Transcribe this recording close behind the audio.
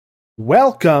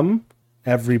Welcome,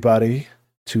 everybody,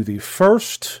 to the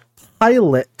first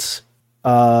pilot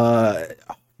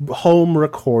home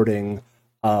recording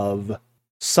of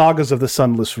Sagas of the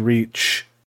Sunless Reach.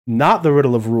 Not the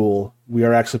Riddle of Rule. We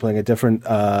are actually playing a different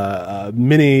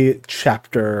mini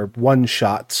chapter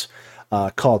one-shot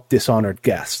called Dishonored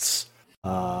Guests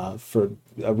for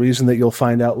a reason that you'll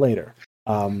find out later.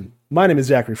 My name is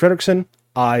Zachary Fredrickson.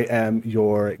 I am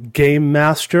your game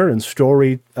master and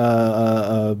story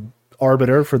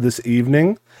arbiter for this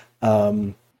evening. I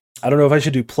don't know if I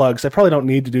should do plugs. I probably don't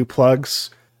need to do plugs.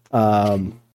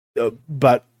 But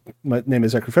my name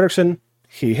is Zachary Fredrickson,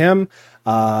 he, him,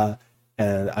 and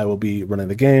I will be running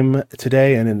the game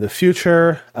today and in the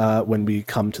future when we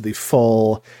come to the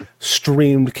full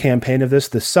streamed campaign of this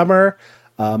summer.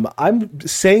 I'm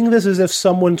saying this as if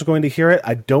someone's going to hear it.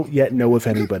 I don't yet know if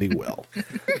anybody will.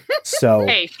 So,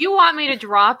 hey, if you want me to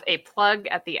drop a plug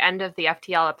at the end of the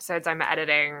FTL episodes I'm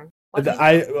editing,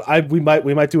 we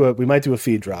might do a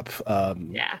feed drop.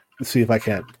 Yeah. See if I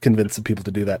can't convince the people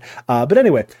to do that. But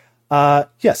anyway,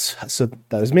 yes. So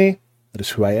that is me. That is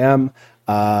who I am.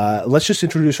 Let's just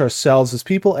introduce ourselves as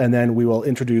people, and then we will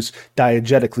introduce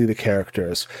diegetically the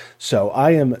characters. So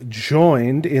I am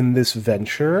joined in this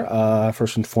venture,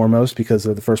 first and foremost, because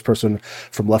of the first person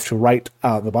from left to right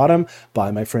at the bottom, by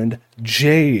my friend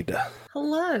Jade.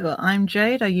 Hello, I'm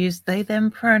Jade. I use they, them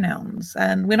pronouns,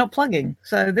 and we're not plugging,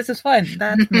 so this is fine.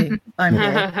 That's me. I'm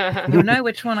here. You'll know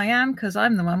which one I am, because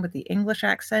I'm the one with the English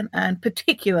accent and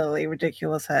particularly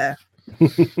ridiculous hair.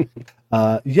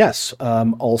 Yes,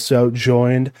 also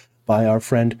joined by our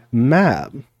friend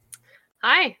Mab.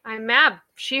 Hi, I'm Mab.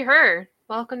 She, her.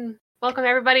 Welcome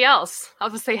everybody else. I'll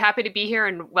just say happy to be here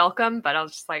and welcome, but I'll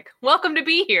just welcome to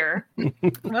be here.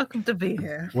 Welcome to be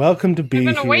here. Welcome to be here.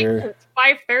 I've been awake since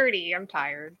 5:30. I'm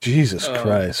tired. Jesus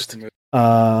Christ.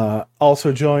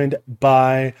 Also joined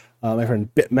by my friend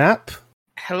Bitmap.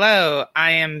 Hello,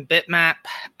 I am Bitmap.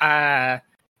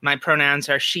 My pronouns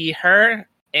are she, her.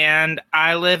 And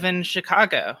I live in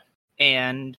Chicago,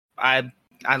 and I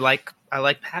like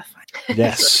Pathfinder.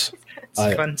 Yes, it's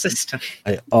a fun system.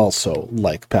 I also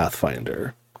like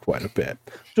Pathfinder quite a bit,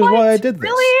 which is why I did this.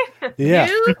 Really? Yeah.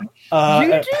 You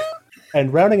do?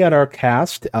 And rounding out our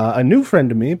cast, a new friend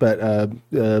to me, but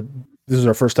this is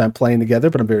our first time playing together,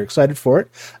 but I'm very excited for it.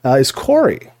 Is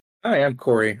Corey. Hi, I'm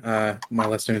Corey. My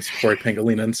last name is Corey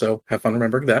Pangolinan, so have fun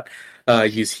remembering that.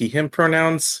 Use he, him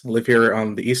pronouns. Live here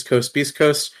on the East Coast, Beast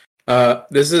Coast.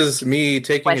 This is me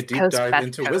taking West a deep Coast, dive Best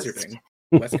into Coast. wizarding.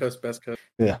 West Coast, Best Coast.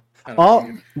 Yeah. All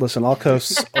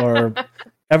Coasts are...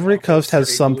 Every coast has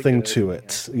Pretty something good, to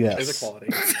it. yeah. There's Yes. a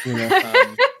quality. You know?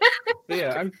 But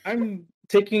yeah, I'm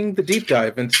taking the deep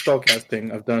dive into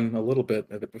spellcasting. I've done a little bit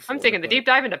of it before. I'm taking the deep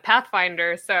dive into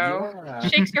Pathfinder, so Yeah.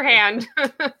 shakes your hand.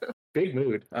 Big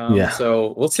mood. Yeah.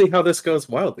 So we'll see how this goes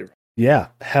wildly. Yeah,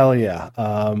 hell yeah.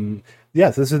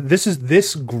 Yes, this is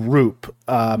this group.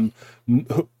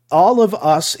 All of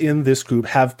us in this group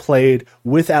have played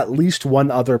with at least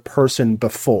one other person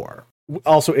before,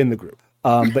 also in the group.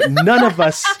 But none of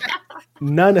us,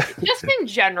 Just in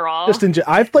general.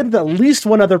 I've played with at least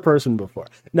one other person before.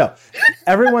 No,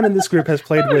 everyone in this group has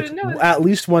played with at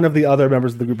least one of the other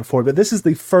members of the group before. But this is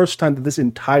the first time that this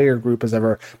entire group has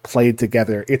ever played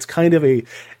together. It's kind of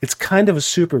a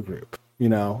super group. You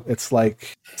know, it's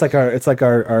like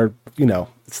our you know,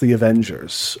 it's the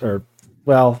Avengers, or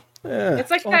well, It's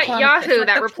like Or that Planet- Yahoo it's like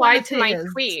that the replied to my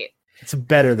Planeteers. tweet. it's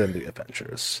better than the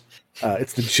Avengers.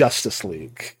 It's the Justice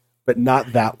League, but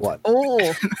not that one. Oh,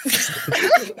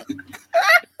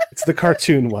 It's the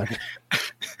cartoon one.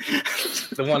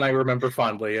 The one I remember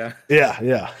fondly. Yeah. Yeah.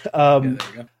 Yeah, there you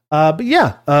go. But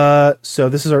yeah, so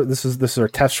this is our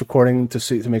test recording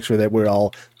to make sure that we're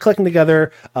all clicking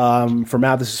together. For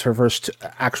Matt, this is her first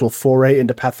actual foray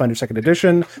into Pathfinder 2nd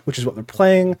Edition, which is what we're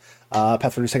playing.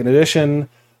 Pathfinder 2nd Edition,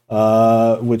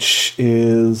 which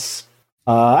is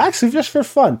actually just for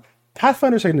fun.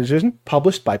 Pathfinder 2nd Edition,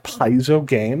 published by Paizo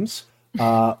Games,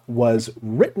 was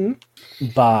written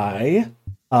by...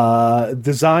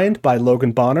 designed by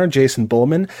Logan Bonner, Jason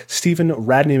Bullman, Stephen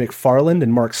Radney McFarland,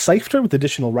 and Mark Seifter, with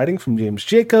additional writing from James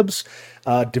Jacobs.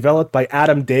 Developed by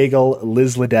Adam Daigle,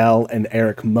 Liz Liddell, and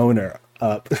Eric Moner.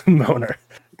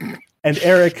 And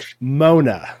Eric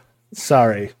Mona.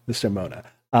 Sorry, Mr. Mona.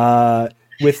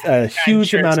 With a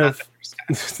huge amount of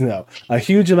a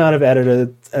huge amount of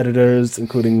editors,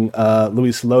 including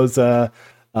Luis Loza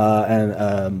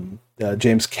and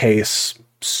James Case,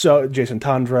 Jason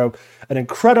Tondro. An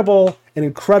incredible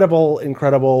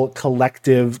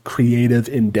collective creative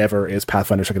endeavor is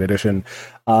Pathfinder 2nd Edition,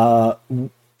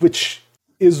 which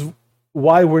is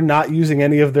why we're not using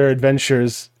any of their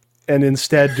adventures and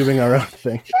instead doing our own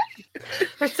thing.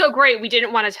 They're so great. We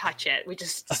didn't want to touch it. We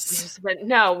just went,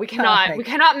 no, we cannot. Perfect. We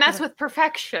cannot mess with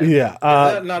perfection. Yeah. Is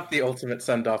that not the ultimate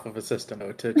send off of a system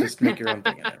though, to just make your own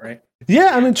thing in it, right?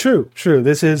 Yeah, I mean, true.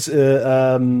 This is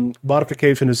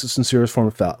modification is the sincerest form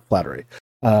of flattery.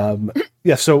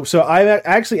 Yeah, so I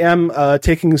actually am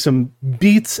taking some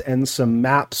beats and some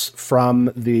maps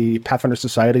from the Pathfinder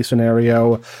Society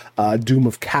scenario, Doom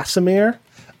of Casimir,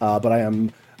 but I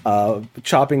am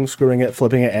chopping, screwing it,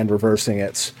 flipping it, and reversing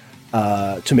it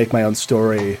to make my own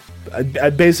story.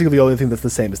 Basically, the only thing that's the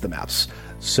same is the maps.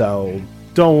 So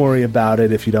don't worry about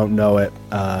it if you don't know it.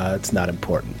 It's not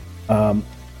important.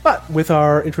 But with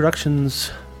our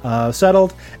introductions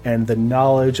settled and the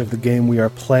knowledge of the game we are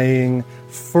playing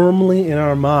firmly in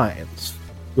our minds,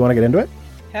 you want to get into it?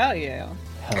 Hell yeah.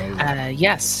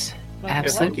 Yes,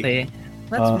 absolutely.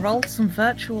 Let's roll some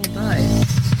virtual dice.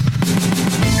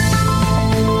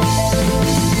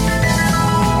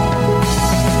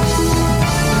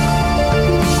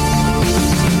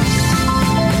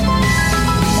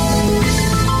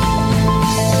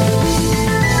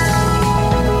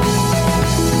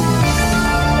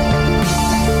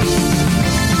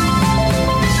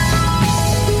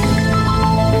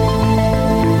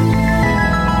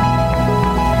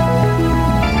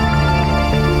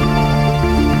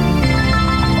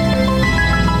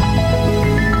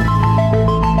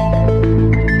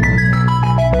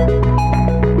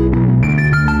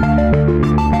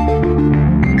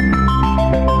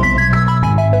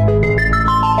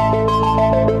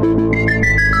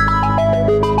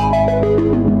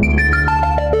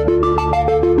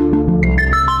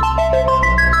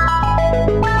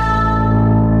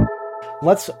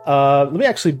 Let me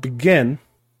actually begin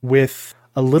with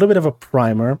a little bit of a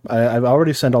primer. I've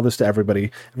already sent all this to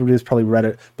everybody. Everybody's probably read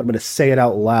it, but I'm going to say it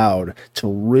out loud to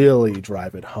really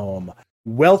drive it home.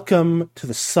 Welcome to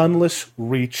the sunless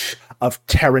reach of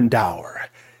Tarandauer.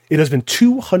 It has been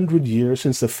 200 years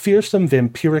since the fearsome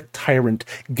vampiric tyrant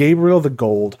Gabriel the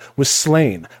Gold was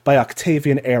slain by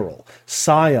Octavian Errol,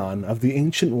 scion of the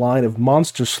ancient line of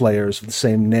monster slayers of the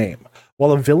same name.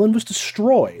 While a villain was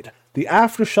destroyed, the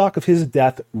aftershock of his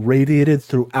death radiated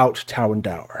throughout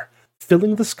Tarandauer,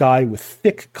 filling the sky with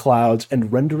thick clouds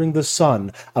and rendering the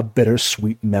sun a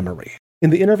bittersweet memory.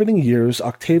 In the intervening years,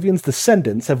 Octavian's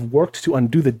descendants have worked to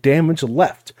undo the damage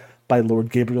left by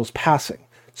Lord Gabriel's passing,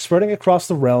 spreading across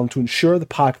the realm to ensure the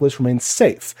populace remains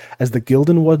safe as the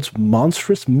Gildenwood's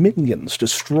monstrous minions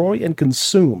destroy and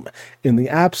consume in the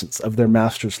absence of their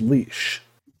master's leash.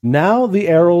 Now the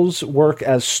Errols work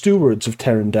as stewards of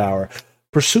Tarandauer,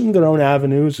 pursuing their own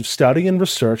avenues of study and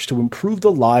research to improve the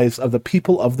lives of the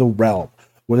people of the realm,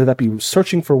 whether that be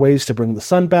searching for ways to bring the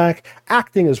sun back,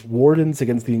 acting as wardens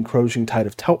against the encroaching tide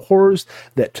of horrors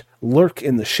that lurk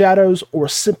in the shadows, or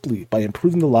simply by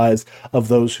improving the lives of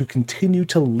those who continue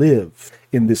to live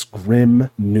in this grim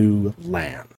new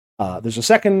land. There's a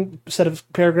second set of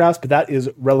paragraphs, but that is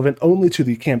relevant only to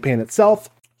the campaign itself,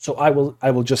 so I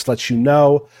will just let you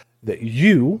know that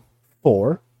you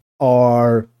four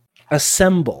are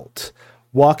assembled,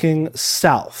 walking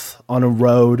south on a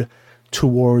road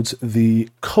towards the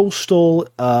coastal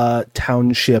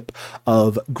township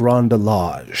of Grand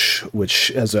Lodge, which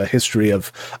has a history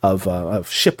of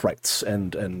shipwrights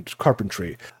and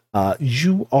carpentry.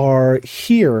 You are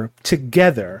here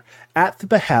together at the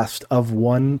behest of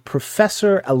one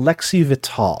Professor Alexei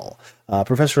Vital,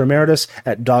 Professor Emeritus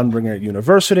at Dawnbringer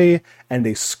University and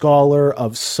a scholar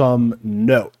of some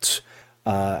note.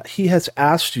 He has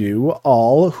asked you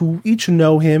all, who each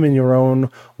know him in your own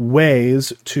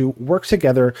ways, to work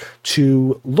together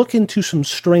to look into some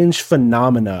strange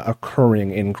phenomena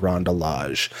occurring in Grand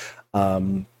Lodge.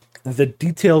 The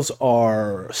details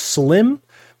are slim,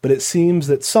 but it seems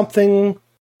that something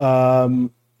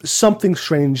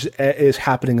strange is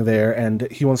happening there,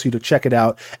 and he wants you to check it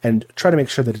out and try to make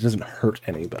sure that it doesn't hurt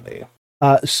anybody.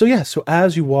 So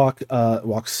as you walk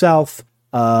south,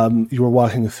 you are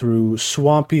walking through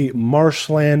swampy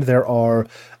marshland. There are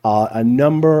a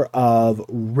number of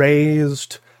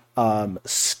raised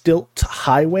stilt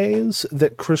highways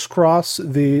that crisscross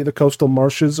the coastal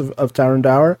marshes of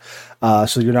Tarandauer.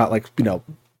 So you're not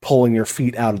pulling your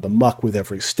feet out of the muck with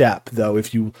every step, though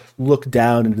if you look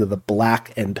down into the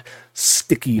black and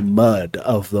sticky mud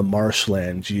of the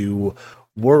marshland, you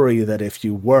worry that if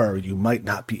you were, you might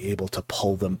not be able to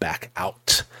pull them back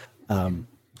out.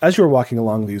 As you're walking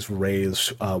along these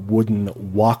raised wooden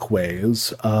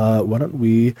walkways, why don't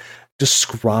we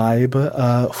describe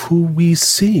who we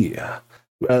see?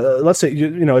 Let's say,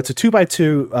 it's a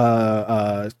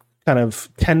 2x2 kind of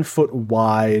 10-foot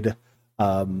wide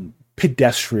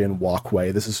pedestrian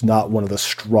walkway. This is not one of the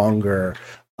stronger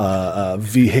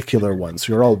vehicular ones.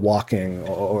 So you're all walking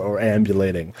or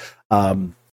ambulating.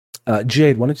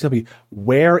 Jade, why don't you tell me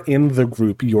where in the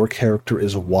group your character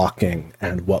is walking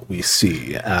and what we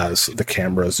see as the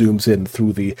camera zooms in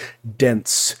through the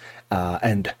dense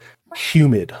and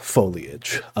humid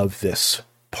foliage of this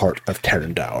part of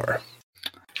Terrandour.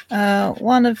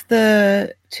 One of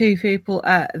the two people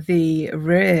at the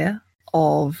rear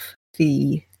of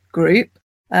the group,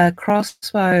 a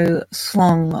crossbow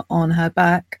slung on her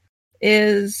back,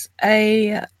 is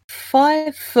a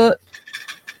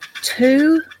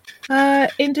 5'2"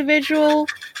 individual,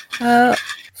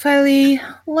 fairly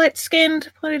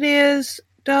light-skinned, pointed ears,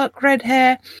 dark red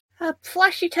hair,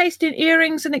 flashy taste in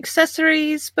earrings and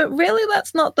accessories, but really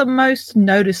that's not the most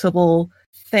noticeable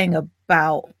thing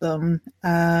about them.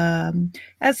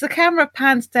 As the camera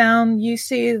pans down, you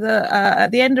see that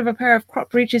at the end of a pair of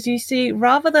crop breeches, you see,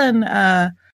 rather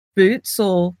than boots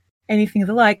or anything of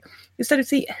the like, you sort of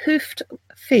see hoofed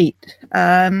feet,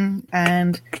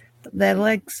 and their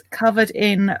legs covered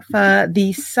in fur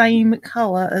the same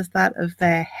colour as that of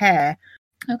their hair.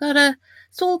 I've got a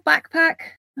small backpack,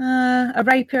 a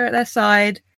rapier at their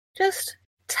side, just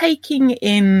taking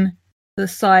in the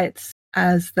sights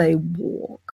as they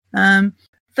walk.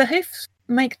 The hoofs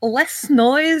make less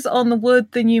noise on the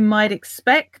wood than you might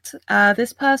expect.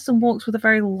 This person walks with a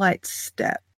very light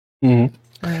step.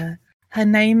 Mm-hmm. Her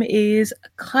name is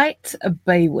Kite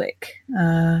Baywick.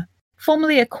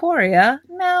 Formerly a courier,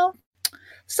 now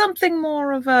something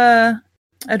more of a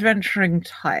adventuring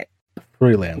type.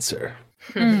 Freelancer.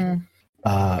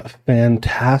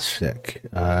 Fantastic.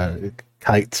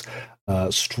 Kite's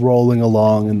strolling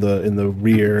along in the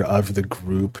rear of the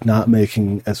group, not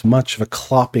making as much of a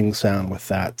clopping sound with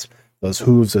those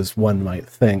hooves as one might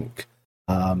think.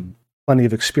 Plenty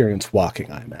of experience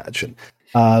walking, I imagine.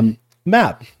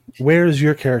 Map, where is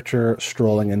your character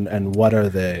strolling, and what are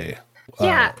they?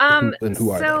 And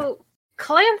who are they?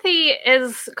 Calanthe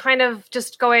is kind of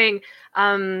just going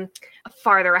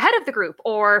farther ahead of the group,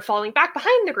 or falling back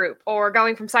behind the group, or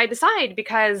going from side to side,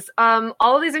 because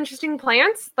all of these interesting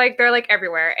plants, they're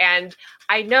everywhere. And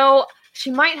I know she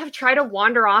might have tried to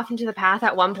wander off into the path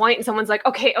at one point, and someone's like,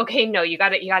 okay, no, you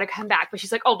gotta come back. But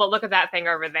she's like, oh, but look at that thing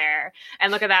over there,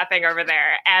 and look at that thing over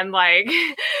there, and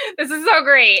this is so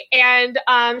great. And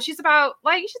she's about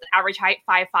she's average height,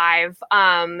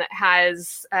 5'5",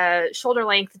 has shoulder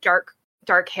length dark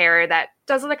hair that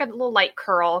does look like a little light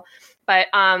curl, but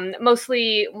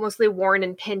mostly worn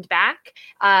and pinned back.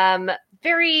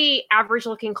 Very average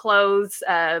looking clothes,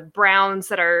 browns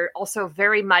that are also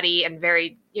very muddy and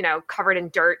very, covered in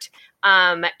dirt.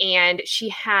 And she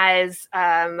has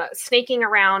snaking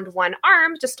around one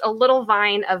arm just a little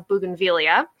vine of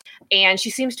bougainvillea. And she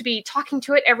seems to be talking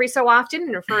to it every so often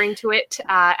and referring to it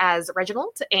as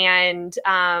Reginald, and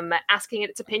asking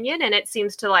it its opinion. And it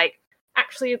seems to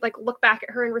actually look back at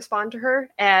her and respond to her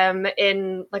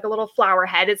in a little flower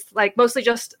head. It's mostly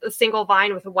just a single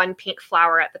vine with one pink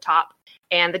flower at the top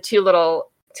and the two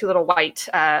little white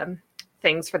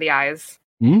things for the eyes.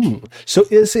 So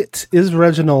is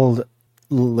Reginald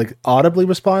audibly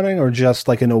responding, or just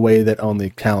in a way that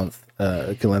only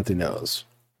Calanthe knows?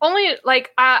 Only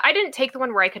I didn't take the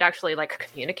one where I could actually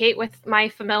communicate with my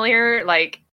familiar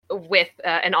with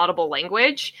an audible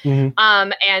language.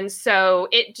 Mm-hmm. And so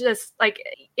it just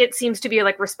it seems to be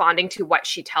responding to what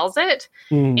she tells it.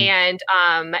 Mm-hmm.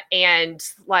 And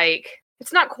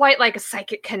it's not quite a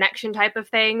psychic connection type of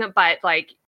thing, but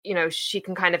she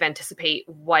can kind of anticipate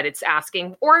what it's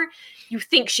asking, or you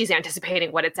think she's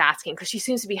anticipating what it's asking, because she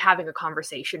seems to be having a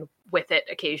conversation with it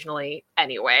occasionally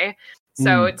anyway.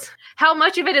 So it's how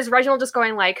much of it is Reginald just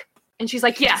going and she's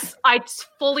like, yes, I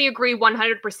fully agree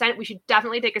 100%. We should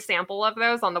definitely take a sample of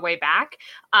those on the way back.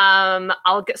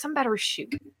 I'll get some better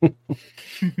shoot.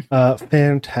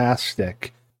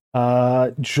 Fantastic.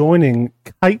 Joining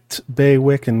Kite,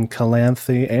 Baywick, and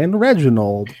Calanthe, and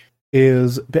Reginald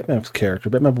is Bitmap's character.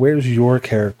 Bitmap, where's your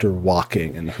character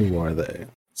walking, and who are they?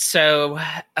 So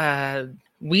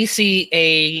we see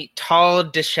a tall,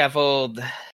 disheveled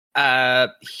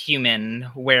human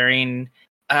wearing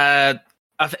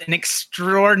of an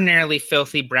extraordinarily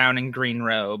filthy brown and green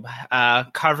robe,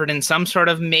 covered in some sort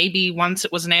of, maybe once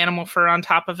it was an animal fur on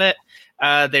top of it.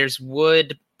 There's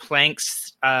wood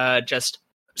planks just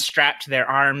strapped to their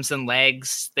arms and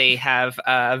legs. They have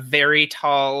very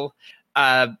tall,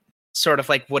 sort of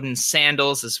wooden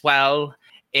sandals as well.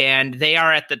 And they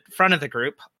are at the front of the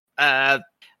group,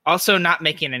 also not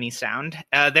making any sound.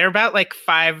 They're about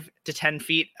 5 to 10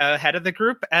 feet ahead of the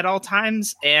group at all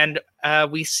times. And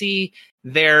we see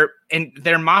their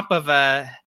mop of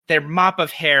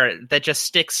hair that just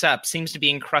sticks up, seems to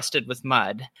be encrusted with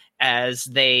mud. as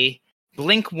they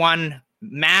blink one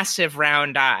massive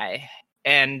round eye.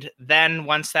 And then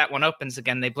once that one opens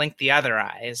again, they blink the other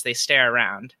eye as they stare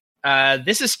around.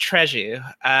 This is Treju.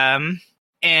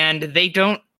 And they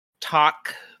don't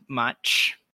talk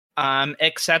much,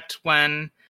 except when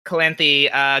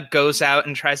Calanthe goes out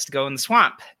and tries to go in the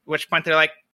swamp, at which point they're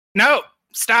like, no,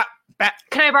 stop. Back.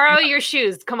 Can I borrow your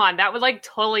shoes? Come on, that would like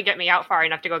totally get me out far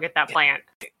enough to go get that plant.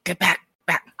 Get back.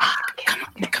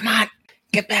 Come on.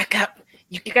 Get back up.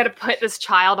 You got to put this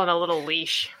child on a little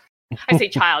leash. I say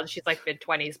child, she's like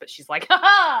mid-20s, but she's like,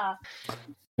 ha!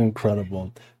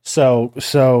 Incredible. So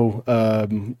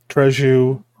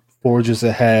Treju forges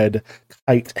ahead,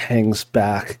 Kite hangs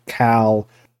back, Cal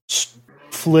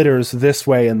flitters this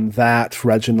way and that,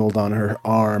 Reginald on her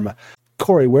arm.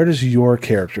 Corey, where does your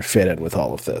character fit in with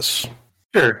all of this?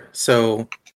 Sure. So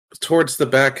towards the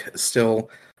back, still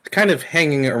kind of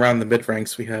hanging around the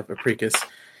mid-ranks, we have Apricus.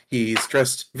 He's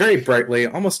dressed very brightly,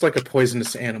 almost like a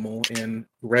poisonous animal, in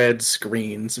reds,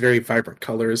 greens, very vibrant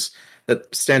colors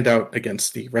that stand out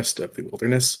against the rest of the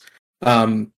wilderness.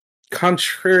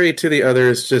 Contrary to the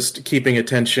others, just keeping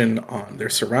attention on their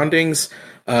surroundings,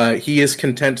 he is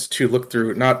content to look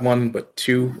through not one but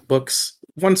two books,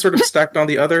 one sort of stacked on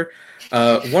the other.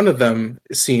 One of them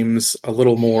seems a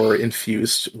little more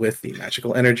infused with the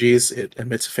magical energies. It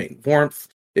emits faint warmth.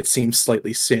 It seems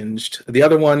slightly singed. The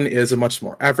other one is a much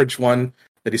more average one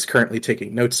that he's currently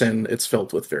taking notes in. It's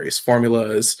filled with various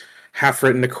formulas,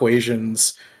 half-written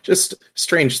equations, just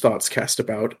strange thoughts cast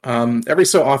about. Every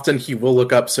so often he will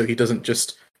look up so he doesn't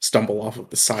just stumble off of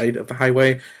the side of the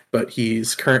highway, but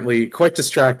he's currently quite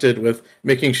distracted with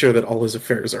making sure that all his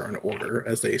affairs are in order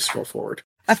as they stroll forward.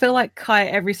 I feel like Kai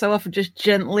every so often just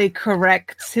gently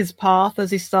corrects his path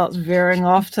as he starts veering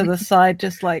off to the side,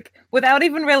 just like without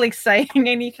even really saying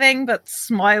anything, but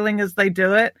smiling as they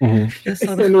do it. Mm-hmm. Just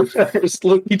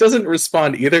sort of... He doesn't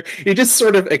respond either. He just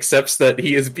sort of accepts that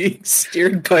he is being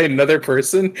steered by another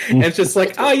person, and it's just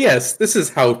like, yes, this is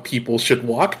how people should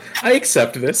walk. I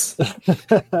accept this.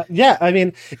 Yeah, I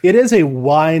mean, it is a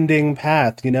winding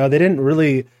path. You know, they didn't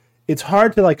really. It's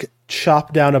hard to like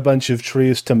chop down a bunch of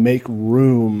trees to make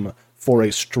room for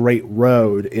a straight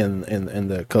road in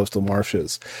the coastal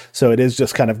marshes. So it is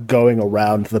just kind of going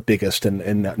around the biggest and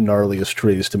gnarliest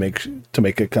trees to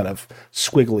make a kind of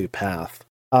squiggly path.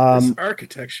 This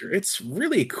architecture, it's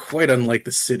really quite unlike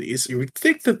the cities. You would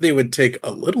think that they would take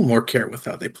a little more care with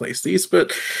how they place these,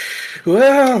 but,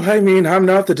 well, I mean, I'm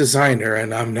not the designer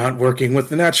and I'm not working with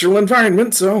the natural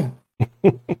environment, so...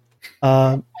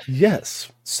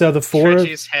 Yes. So the four...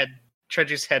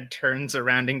 Treju's head turns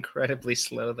around incredibly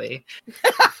slowly.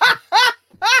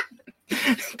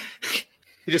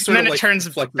 He just and then it turns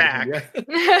back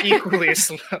equally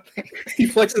slowly. He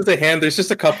flexes a hand. There's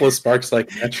just a couple of sparks, like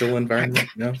natural environment.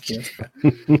 No, yes.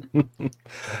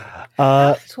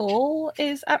 How tall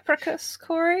is Apricus,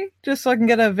 Corey? Just so I can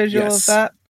get a visual of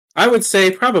that. I would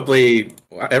say probably.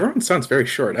 Everyone sounds very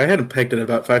short. I had him pegged at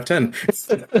about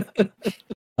 5'10".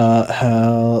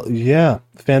 Hell yeah,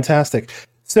 fantastic.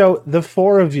 So the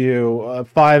four of you,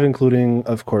 five including,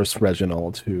 of course,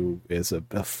 Reginald, who is a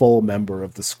full member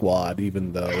of the squad,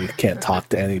 even though he can't talk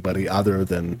to anybody other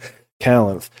than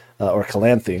Calanthe, or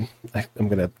Calanthe. I'm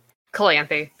going to...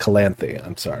 Calanthe,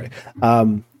 I'm sorry.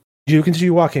 You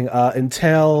continue walking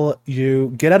until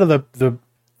you get out of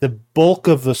the bulk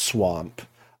of the swamp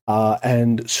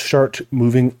and start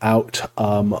moving out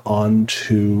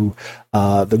onto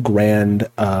the Grand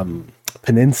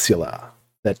Peninsula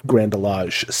that Grand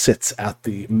Delage sits at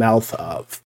the mouth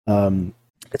of.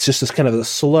 It's just this kind of a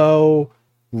slow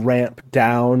ramp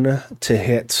down to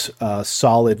hit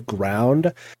solid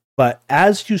ground. But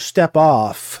as you step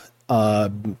off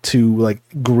to like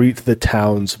greet the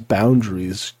town's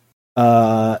boundaries,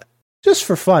 just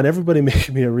for fun, everybody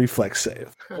make me a reflex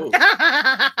save.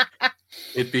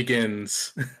 It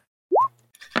begins.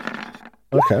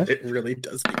 Okay. It really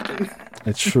does begin.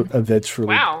 It's that's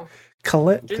really wow.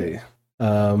 Calanthe.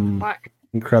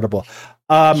 Incredible.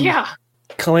 Yeah.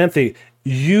 Calanthe,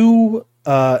 you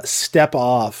step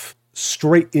off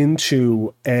straight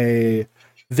into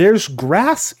there's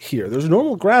grass here. There's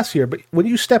normal grass here, but when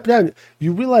you step down,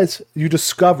 you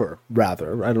discover,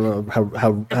 rather, I don't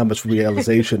know how much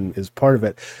realization is part of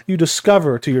it, you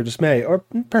discover, to your dismay, or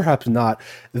perhaps not,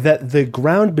 that the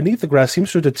ground beneath the grass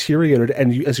seems to have deteriorated,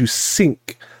 and as you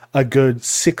sink a good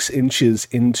 6 inches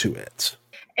into it.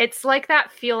 It's like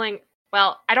that feeling.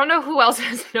 Well, I don't know who else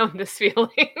has known this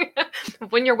feeling.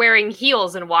 When you're wearing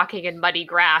heels and walking in muddy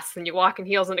grass, and you walk in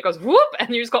heels and it goes whoop, and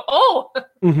you just go, oh.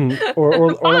 Mm-hmm.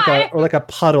 Or like a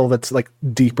puddle that's like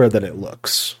deeper than it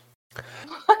looks.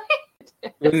 What?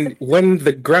 when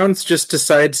the grounds just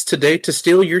decides today to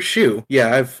steal your shoe.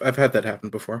 Yeah, I've had that happen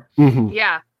before. Mhm.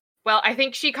 Yeah. Well, I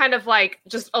think she kind of like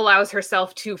just allows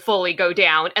herself to fully go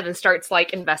down and then starts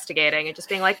like investigating and just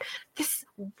being like, "This,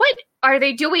 what are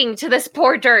they doing to this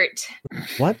poor dirt?"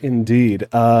 What indeed?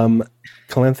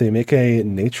 Calanthe, make a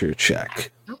nature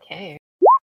check. Okay.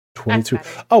 22.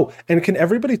 That's better. Oh, and can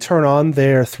everybody turn on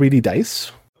their 3D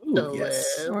dice? Ooh,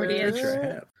 yes. Already is. Sure I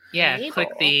have. Yeah, Able. click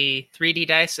the 3D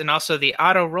dice and also the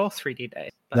auto roll 3D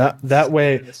dice. That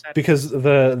way, because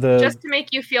the Just to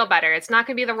make you feel better. It's not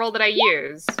going to be the roll that I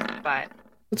use, but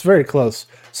it's very close.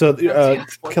 So yeah,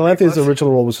 Calanthe's close.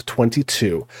 original roll was a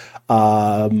 22,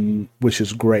 which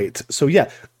is great. So yeah,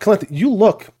 Calanthe, you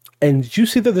look and you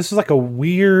see that this is like a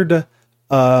weird,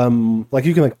 like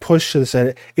you can like push to the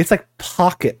side. It's like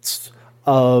pockets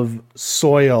of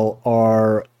soil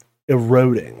are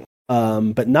eroding.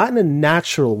 But not in a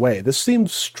natural way. This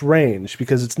seems strange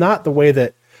because it's not the way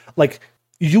that, like,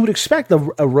 you would expect the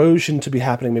erosion to be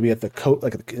happening maybe at the coast,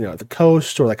 like at the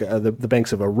coast or like the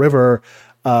banks of a river.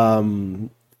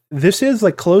 This is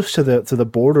like close to the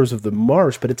borders of the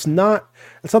marsh, but it's not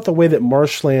the way that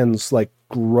marshlands like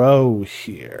grow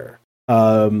here.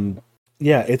 Yeah,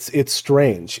 it's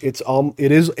strange. It's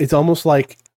almost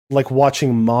like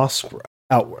watching moss grow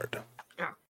outward.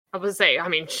 I was say, I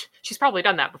mean, she's probably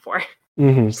done that before.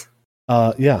 Mm-hmm.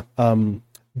 Yeah.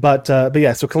 But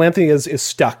yeah. So Calanthe is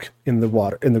stuck in the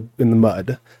water, in the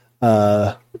mud.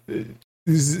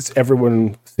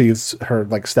 Everyone sees her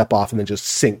like step off and then just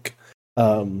sink.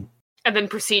 And then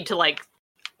proceed to like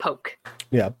poke.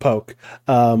 Yeah, poke.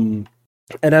 And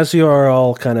as you are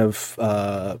all kind of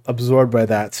absorbed by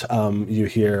that, you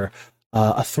hear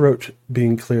a throat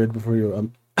being cleared before you.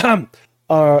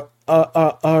 Are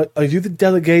you the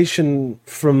delegation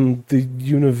from the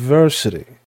university?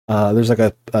 There's like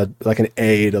an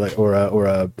aide, or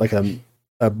a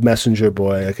messenger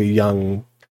boy, like a young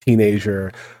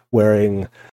teenager wearing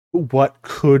what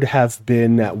could have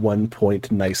been at one point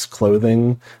nice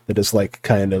clothing that is like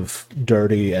kind of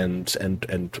dirty and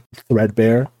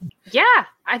threadbare. Yeah,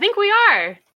 I think we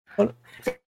are. I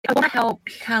want to help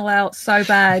Cal out so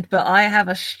bad, but I have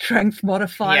a strength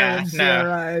modifier Yeah, of no.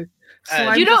 0. So You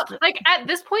I'm You just- don't like at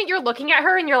this point. You're looking at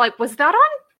her and you're like, "Was that on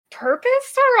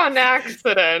purpose or on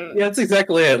accident?" Yeah, that's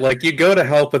exactly it. Like you go to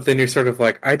help, but then you're sort of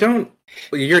like,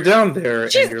 you're down there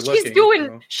and you're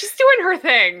looking. She's doing her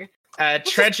thing.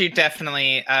 Treju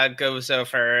definitely goes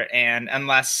over and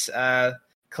unless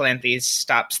Calanthe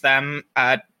stops them,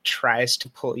 tries to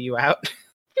pull you out.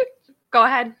 Go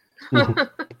ahead. You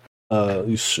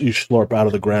slurp out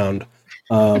of the ground.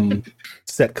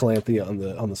 Set Calanthe on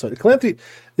the side. Calanthe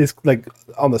is like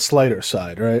on the slighter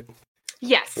side, right?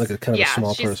 Yes. Like a kind of a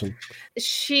small person.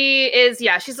 She is.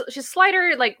 Yeah, she's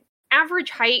slighter, like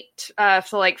average height,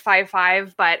 so like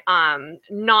 5'5", but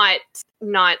not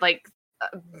like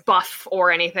buff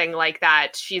or anything like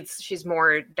that. She's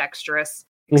more dexterous,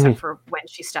 except for when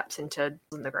she steps into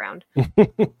the ground.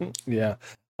 Yeah.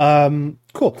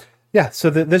 Cool. Yeah. So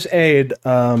this aide,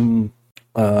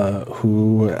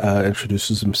 who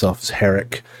introduces himself as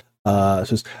Herrick,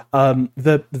 says,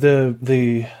 the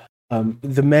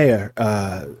mayor,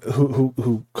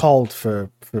 who called for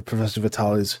Professor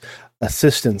Vitali's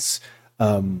assistance,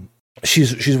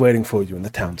 she's waiting for you in the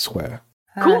town square.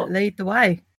 Cool. Lead the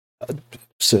way.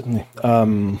 Certainly.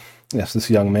 Yes, this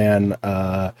young man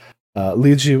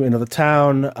leads you into the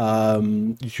town.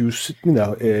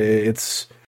 It's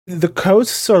the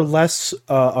coasts are less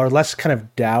kind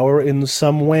of dour in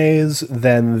some ways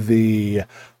than the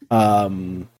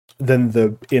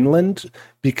inland,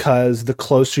 because the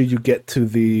closer you get to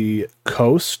the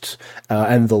coast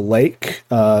and the lake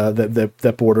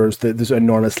that borders this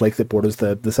enormous lake that borders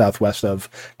the southwest of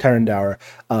Tarrendower,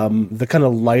 the kind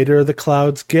of lighter the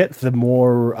clouds get, the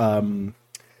more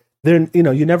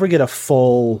you never get a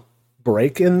full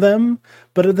break in them,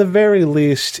 but at the very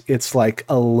least it's like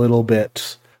a little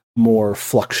bit more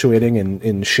fluctuating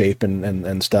in shape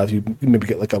and stuff. You maybe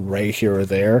get like a ray here or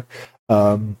there.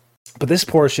 But this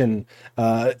portion,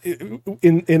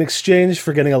 in exchange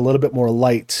for getting a little bit more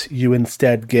light, you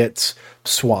instead get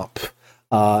swamp.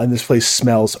 And this place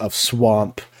smells of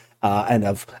swamp and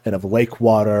of lake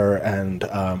water. And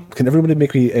can everybody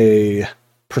make me a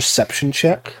perception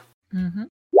check? Mm-hmm.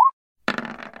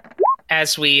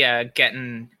 As we are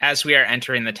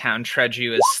entering the town,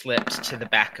 Treju is slipped to the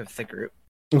back of the group.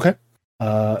 Okay.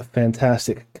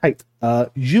 Fantastic. Kite,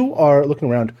 you are looking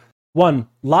around. One,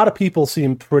 a lot of people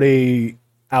seem pretty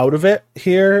out of it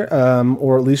here,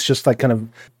 or at least just like kind of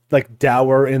like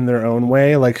dour in their own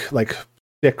way, like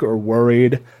sick or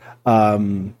worried.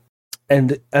 And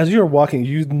as you're walking,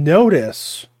 you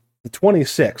notice the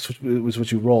 26, which was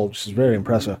what you rolled, which is very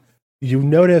impressive. You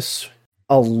notice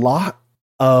a lot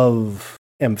of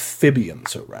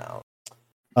amphibians around.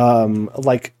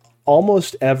 Like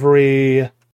almost every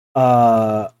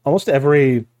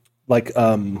like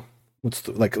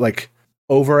like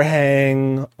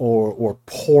overhang or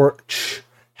porch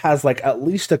has like at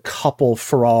least a couple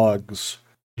frogs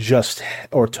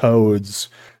or toads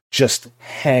just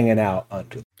hanging out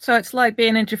under. So it's like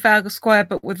being in Trafalgar Square,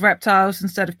 but with reptiles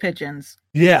instead of pigeons.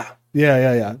 Yeah.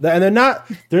 And they're not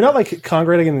like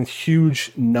congregating in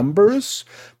huge numbers,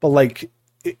 but like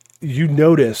you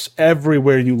notice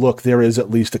everywhere you look, there is at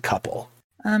least a couple.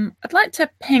 I'd like to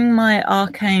ping my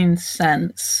arcane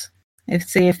sense,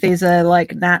 see if these are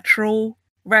like natural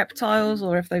reptiles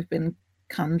or if they've been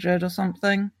conjured or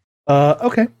something.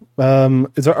 Okay.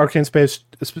 Is our arcane sense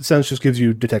just gives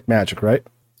you detect magic, right?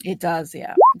 It does,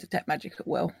 yeah. Detect magic at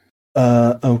will.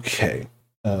 Okay.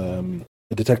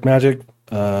 Detect magic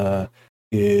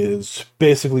is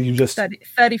basically you just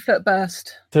 30-foot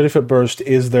burst. 30-foot burst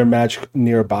is their magic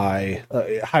nearby.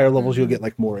 Higher levels you'll get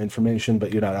like more information,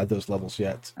 but you're not at those levels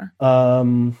yet.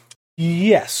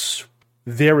 Yes,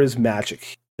 there is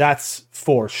magic. That's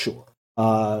for sure.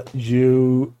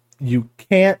 You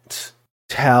can't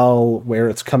tell where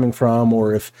it's coming from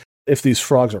or if these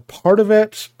frogs are part of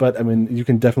it, but I mean you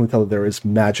can definitely tell that there is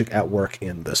magic at work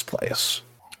in this place.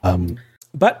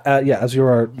 But as you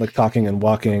are like talking and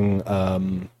walking,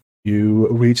 you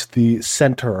reach the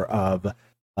center of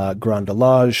Grand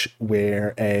Delage,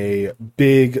 where a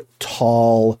big,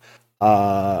 tall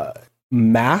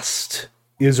mast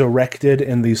is erected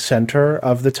in the center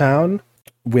of the town,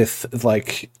 with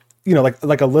like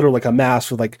a literal like a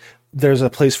mast with like there's a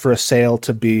place for a sail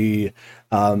to be.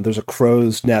 There's a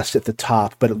crow's nest at the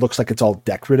top, but it looks like it's all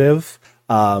decorative.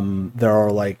 There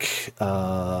are like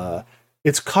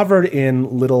it's covered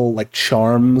in little like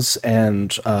charms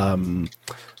and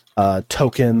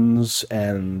tokens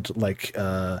and like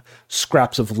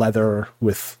scraps of leather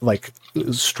with like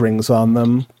strings on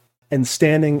them. And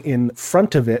standing in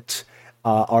front of it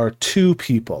are two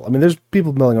people. I mean, there's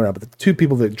people milling around, but the two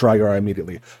people that draw your eye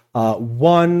immediately.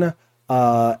 One,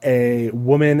 a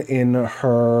woman in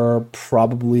her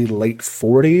probably late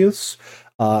 40s,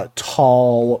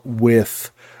 tall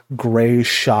with gray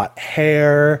shot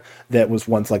hair that was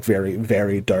once like very,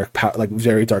 very dark, like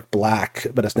very dark black,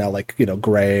 but it's now like,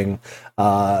 graying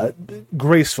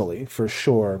gracefully for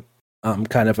sure.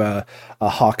 Kind of a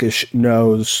hawkish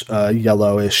nose,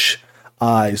 yellowish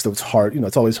eyes. Though it's hard,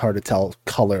 it's always hard to tell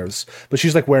colors, but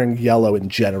she's like wearing yellow in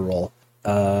general.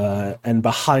 And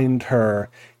behind her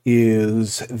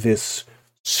is this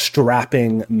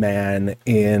strapping man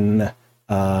in,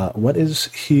 what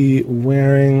is he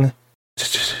wearing?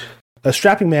 A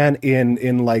strapping man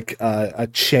in like a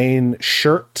chain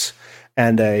shirt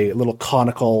and a little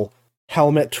conical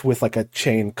helmet with like a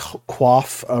chain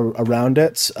coif around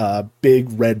it. Big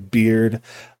red beard,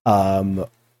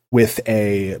 with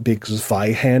a big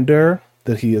Zweihander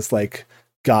that he is like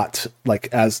got like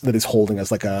that is holding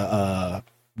as like a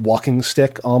walking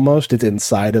stick almost. It's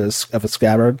inside of a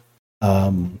scabbard.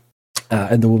 And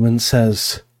the woman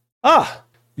says, "Ah,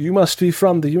 you must be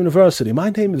from the university. My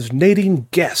name is Nadine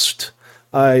Guest.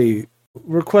 I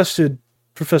requested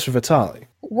Professor Vitali."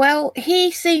 Well,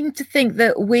 he seemed to think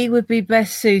that we would be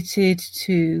best suited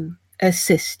to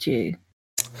assist you.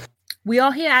 We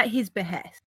are here at his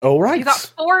behest. Oh, right. You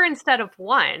got 4 instead of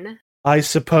 1. I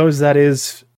suppose that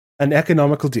is an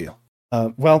economical deal.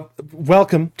 Well,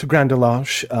 welcome to Grand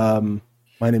Delage.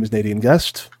 My name is Nadine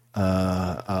Guest,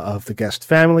 of the Guest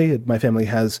family. My family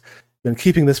has been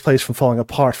keeping this place from falling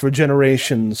apart for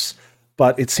generations,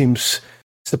 but it seems,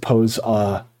 suppose,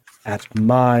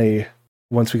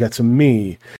 once we got to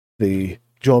me, the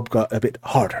job got a bit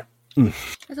harder.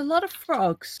 There's a lot of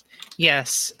frogs.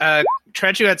 Yes.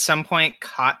 Treju at some point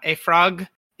caught a frog,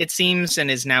 it seems,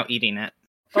 and is now eating it.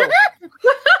 Oh.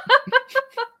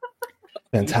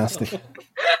 Fantastic.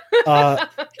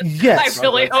 Yes. I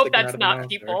really hope that's not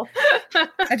people.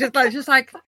 I just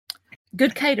like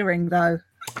good catering though.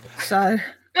 So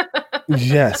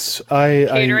yes,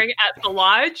 catering at the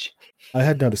lodge. I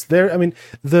had noticed there. I mean,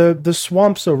 the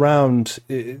swamps around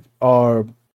are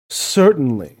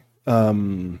certainly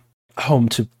home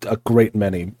to a great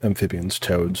many amphibians,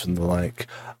 toads, and the like.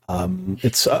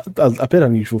 It's a bit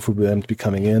unusual for them to be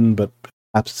coming in, but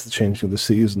perhaps it's the changing of the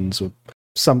seasons or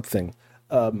something.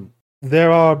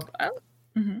 There are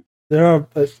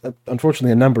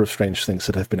unfortunately a number of strange things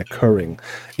that have been occurring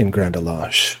in Grand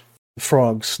Delage.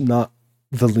 Frogs, not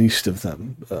the least of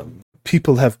them.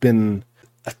 People have been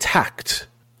attacked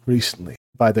recently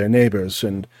by their neighbors,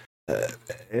 and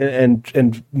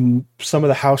and some of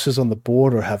the houses on the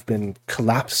border have been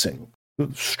collapsing.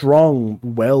 Strong,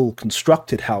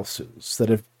 well-constructed houses that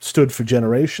have stood for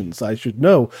generations. I should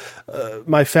know.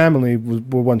 My family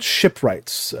were once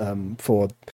shipwrights for,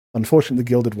 unfortunately, the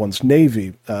Gilded One's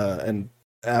navy, and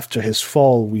after his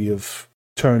fall, we have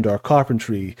turned our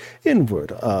carpentry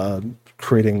inward,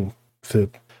 creating the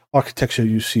architecture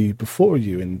you see before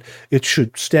you, and it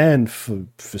should stand for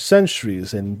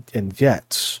centuries, and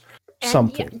yet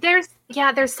something.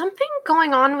 There's something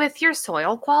going on with your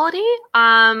soil quality.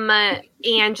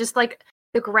 And just like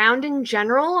the ground in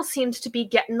general seems to be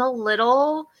getting a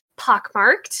little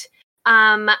pockmarked.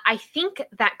 I think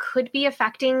that could be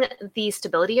affecting the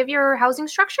stability of your housing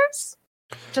structures.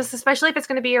 Just especially if it's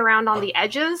going to be around on the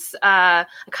edges. I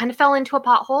kind of fell into a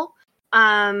pothole.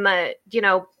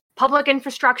 Public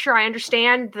infrastructure, I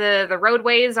understand the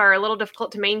roadways are a little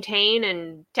difficult to maintain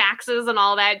and taxes and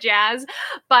all that jazz.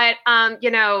 But,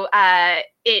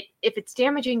 if it's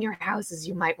damaging your houses,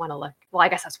 you might want to look. Well, I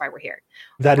guess that's why we're here.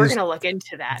 We're going to look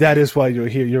into that. That is why you're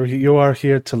here. You are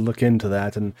here to look into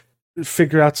that and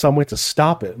figure out some way to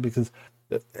stop it, because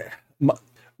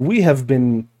we have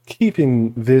been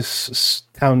keeping this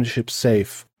township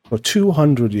safe for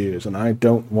 200 years, and I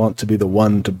don't want to be the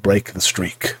one to break the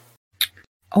streak.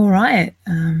 All right.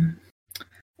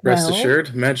 Rest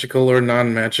assured, magical or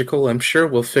non-magical, I'm sure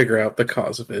we'll figure out the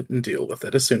cause of it and deal with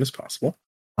it as soon as possible.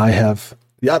 I have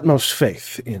the utmost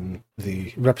faith in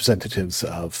the representatives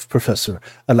of Professor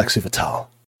Alexei Vital.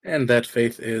 And that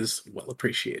faith is well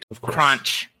appreciated. Of course.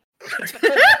 Crunch.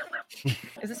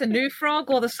 Is this a new frog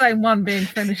or the same one being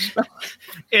finished?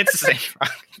 It's the same frog.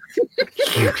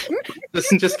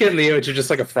 Just getting the image of just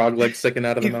like a frog leg sticking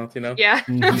out of the mouth, you know? Yeah.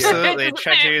 Absolutely.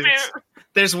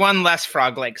 There's one less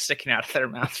frog leg sticking out of their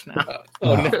mouth now.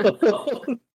 No.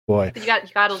 Boy. You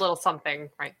got a little something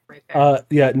right there.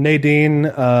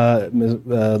 Nadine,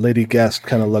 Lady Guest,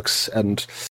 kind of looks and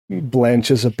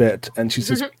blanches a bit, and she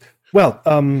says, well,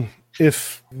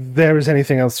 if there is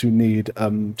anything else you need,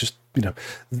 just,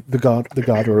 the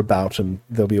god are about, and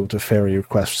they'll be able to ferry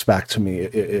requests back to me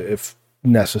if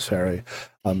necessary.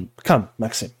 Come,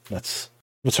 Maxime, let's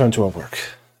return to our work.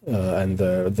 And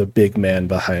the big man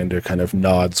behind her kind of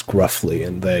nods gruffly,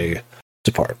 and they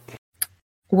depart.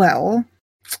 Well,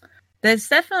 there's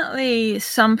definitely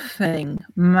something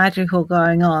magical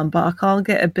going on, but I can't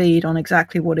get a bead on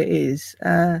exactly what it is.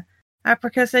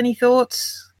 Apricus, any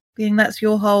thoughts? Being that's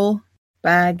your whole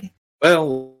bag.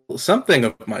 Well, something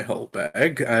of my whole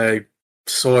bag.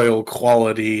 Soil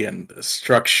quality and the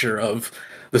structure of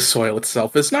the soil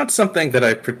itself is not something that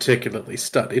I particularly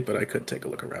studied, but I could take a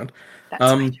look around.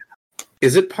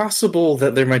 Is it possible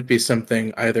that there might be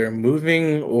something either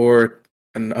moving or,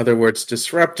 in other words,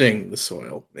 disrupting the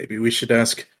soil? Maybe we should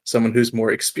ask someone who's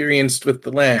more experienced with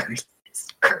the land.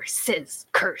 Curses.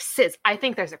 I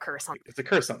think there's a curse on. It's a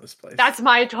curse on this place. That's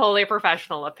my totally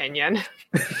professional opinion.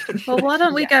 Well, why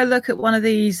don't we go look at one of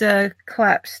these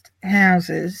collapsed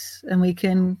houses,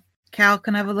 and Cal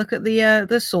can have a look at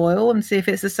the soil and see if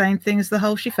it's the same thing as the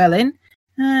hole she fell in,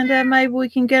 and maybe we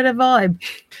can get a vibe.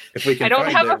 If we can I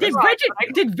don't have a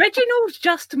Did Reginald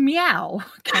just meow,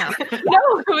 Cal?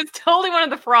 No, it was totally one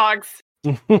of the frogs.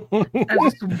 That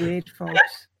was some weird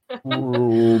frogs.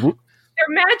 They're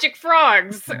magic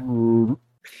frogs. Oh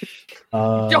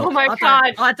my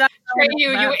god! I don't know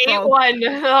You about ate frogs. one.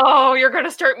 Oh, you're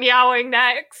gonna start meowing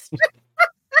next.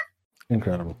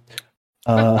 Incredible.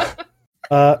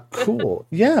 Cool.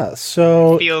 Yeah.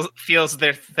 So Feels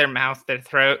their mouth, their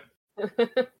throat.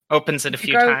 Opens it a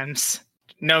few times.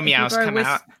 No meows come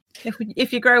out.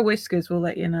 If you grow whiskers, we'll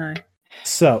let you know.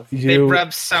 So They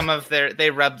rub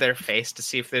their face to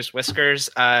see if there's whiskers.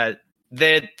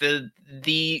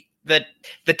 The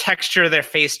texture of their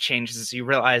face changes as you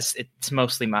realize it's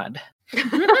mostly mud.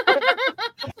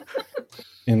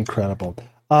 Incredible.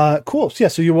 Cool. So, yeah.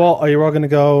 So are you all going to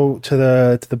go to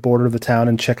the border of the town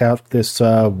and check out this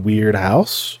weird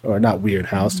house, or not weird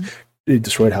house,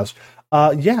 destroyed house?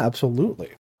 Yeah,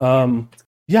 absolutely. You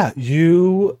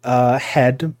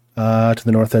head to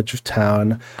the north edge of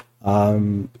town.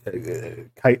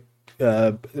 Kite.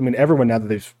 Everyone, now that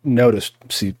they've noticed,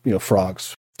 see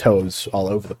frogs, toads all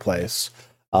over the place.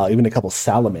 Even a couple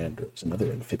salamanders and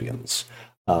other amphibians,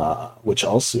 which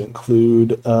also include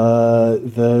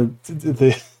the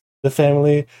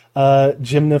family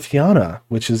Gymnophiana,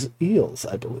 which is eels,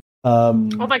 I believe. Oh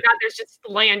my god, there's just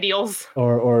land eels.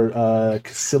 Or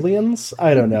caecilians?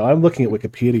 I don't know. I'm looking at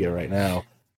Wikipedia right now.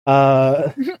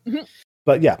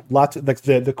 But yeah, lots of, like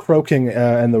the croaking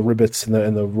and the ribbits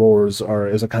and the roars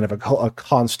is a kind of a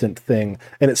constant thing,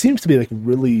 and it seems to be like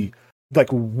really like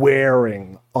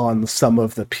wearing on some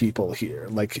of the people here.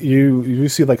 Like you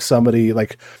see like somebody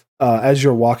like as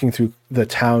you're walking through the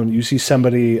town, you see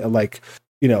somebody like,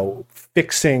 you know,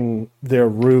 fixing their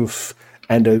roof,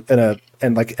 and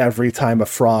like every time a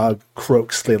frog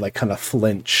croaks, they like kind of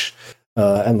flinch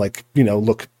and like, you know,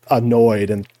 look annoyed,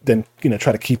 and then, you know,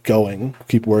 try to keep going,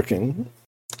 keep working.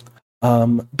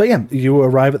 But yeah, you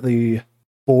arrive at the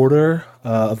border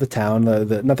of the town,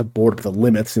 the not the border, but the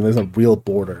limits. You know, there's no real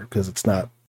border because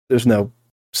there's no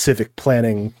civic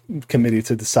planning committee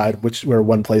to decide where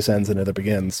one place ends and another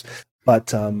begins.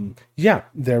 But yeah,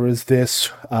 there is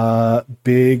this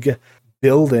big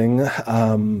building.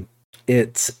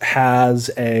 It has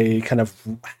a kind of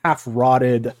half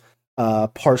rotted,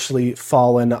 partially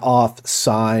fallen off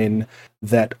sign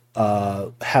that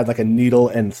had like a needle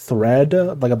and thread,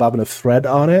 like a bobbin of thread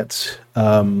on it.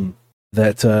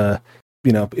 That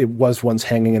you know, it was once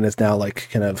hanging and is now like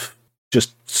kind of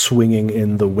just swinging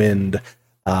in the wind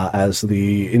as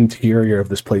the interior of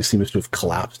this place seems to have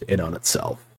collapsed in on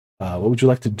itself. What would you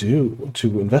like to do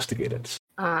to investigate it?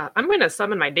 I'm going to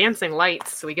summon my dancing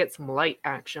lights so we get some light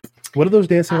action. What do those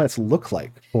dancing lights look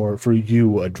like for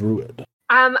you, a druid?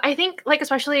 I think, like,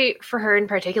 especially for her in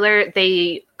particular,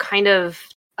 they kind of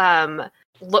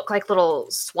look like little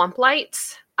swamp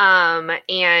lights.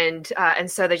 And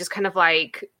so they just kind of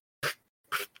like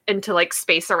into like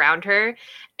space around her,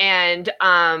 and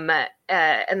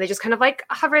they just kind of like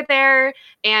hover there,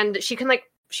 and she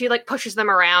pushes them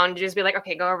around, just be like,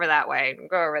 okay, go over that way.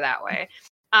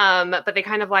 But they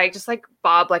kind of like just like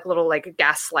bob like little like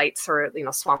gas lights or, you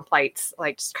know, swamp lights,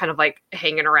 like just kind of like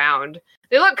hanging around.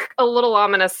 They look a little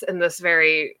ominous in this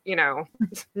very, you know,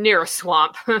 near a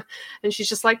swamp. And she's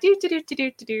just like, do.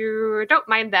 Don't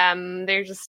mind them. They're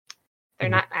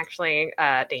not actually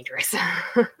dangerous.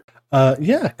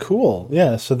 Yeah, cool.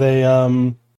 Yeah, so they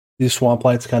these swamp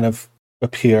lights kind of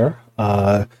appear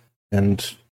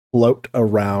and float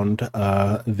around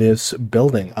this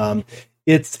building.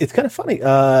 It's kind of funny.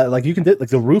 Like you can like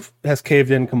the roof has caved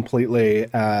in completely,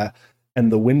 and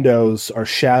the windows are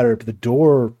shattered, but the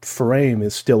door frame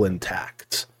is still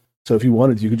intact. So if you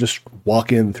wanted, you could just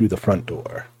walk in through the front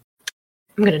door.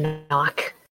 I'm gonna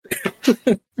knock.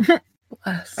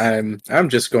 I'm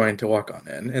just going to walk on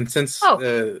in, and since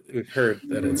we've heard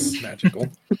that it's magical,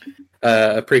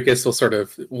 Precus will sort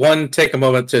of take a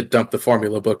moment to dump the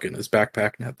formula book in his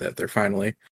backpack. Now that they're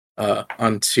finally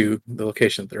onto the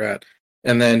location that they're at,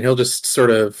 and then he'll just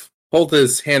sort of hold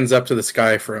his hands up to the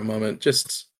sky for a moment,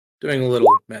 just doing a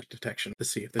little magic detection to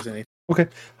see if there's anything. Okay,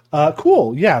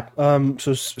 cool. Yeah.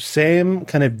 So same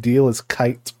kind of deal as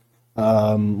Kite.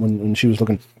 When she was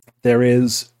looking, there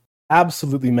is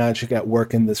absolutely magic at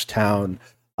work in this town,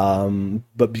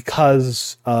 but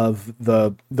because of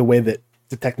the way that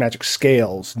detect magic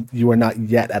scales, you are not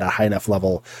yet at a high enough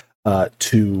level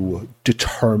to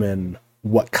determine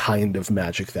what kind of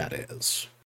magic that is.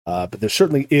 But there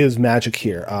certainly is magic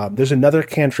here. There's another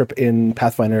cantrip in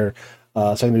Pathfinder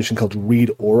 2nd edition called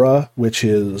Read Aura, which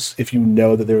is if you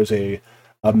know that there is a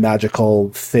magical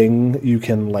thing, you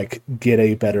can like get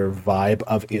a better vibe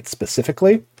of it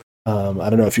specifically. I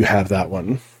don't know if you have that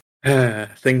one.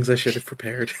 Things I should have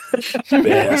prepared.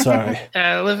 Yeah, sorry.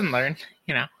 Live and learn,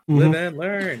 you know. Live and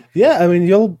learn. Yeah, I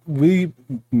mean, we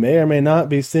may or may not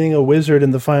be seeing a wizard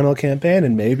in the final campaign,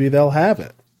 and maybe they'll have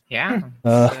it. Yeah.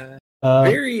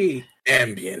 Very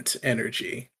ambient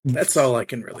energy. That's all I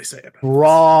can really say about it.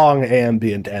 Strong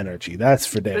ambient energy. That's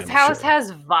for damn sure. This house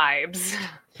has vibes.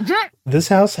 This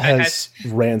house has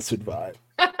rancid vibe.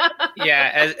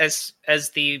 Yeah, as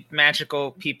the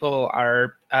magical people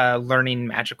are learning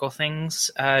magical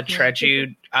things,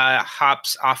 Treju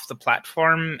hops off the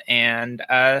platform and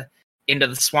into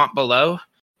the swamp below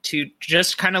to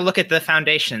just kind of look at the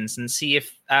foundations and see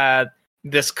if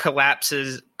this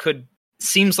collapses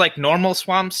seems like normal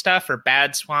swamp stuff or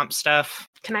bad swamp stuff.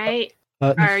 Can I?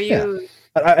 You?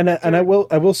 And I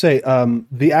will say,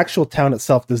 the actual town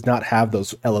itself does not have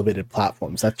those elevated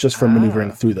platforms. That's just for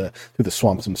maneuvering through the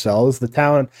swamps themselves. The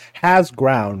town has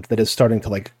ground that is starting to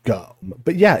like go.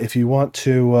 But yeah, if you want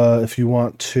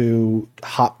to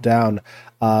hop down,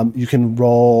 you can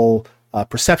roll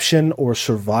perception or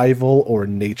survival or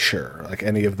nature, like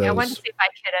any of those. I want to see if I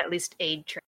could at least aid.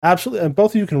 Absolutely, and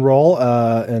both of you can roll,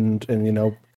 and you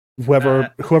know.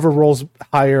 Whoever rolls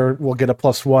higher will get a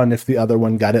 +1 if the other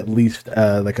one got at least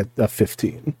like a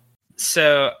 15.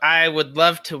 So I would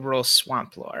love to roll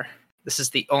swamp lore. This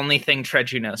is the only thing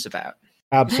Treju knows about.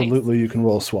 Absolutely, nice. You can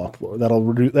roll swamp lore.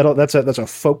 That's a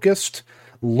focused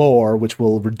lore which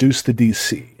will reduce the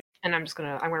DC. And I'm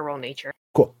gonna roll nature.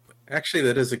 Cool. Actually,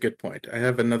 that is a good point. I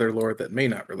have another lore that may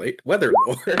not relate. Weather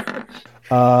lore.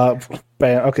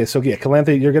 Okay, so yeah,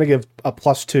 Calanthe, you're going to give a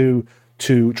 +2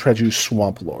 to Treju's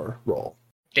swamp lore roll.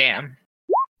 Damn.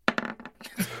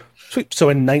 Sweet. So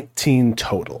a 19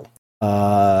 total.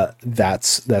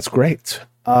 That's great.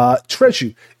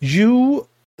 Treju, you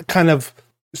kind of,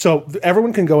 so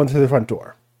everyone can go into the front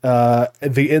door.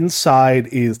 The inside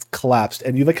is collapsed,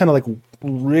 and you like kind of like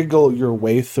wriggle your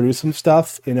way through some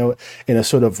stuff, in a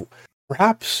sort of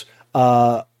perhaps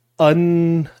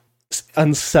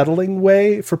unsettling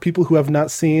way for people who have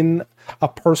not seen a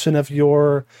person of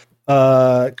your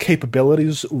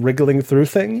capabilities wriggling through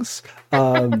things.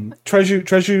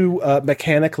 Treju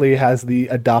mechanically has the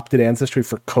adopted ancestry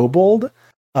for kobold.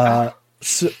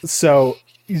 So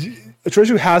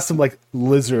Treju has some like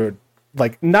lizard,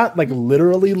 like not like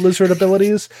literally lizard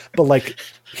abilities, but like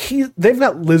they've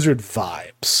got lizard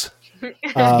vibes.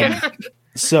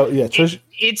 So yeah,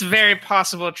 It's very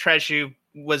possible Treju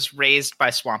was raised by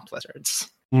swamp lizards.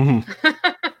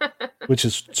 Which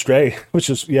is stray,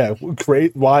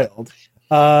 great, wild.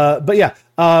 But yeah,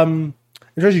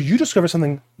 Treju, you discover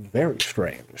something very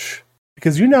strange,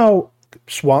 because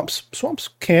swamps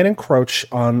can encroach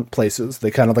on places.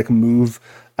 They kind of like move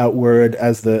outward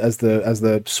as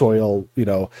the soil,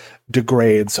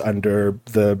 degrades under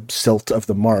the silt of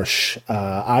the marsh.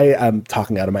 I am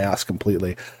talking out of my ass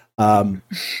completely.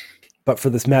 But for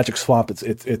this magic swamp,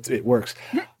 it works.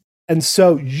 And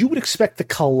so you would expect the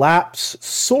collapse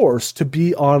source to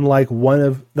be on like one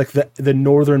of like the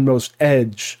northernmost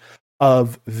edge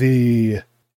of the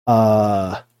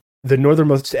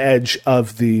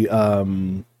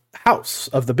house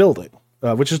of the building,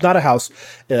 which is not a house,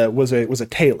 was a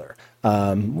tailor.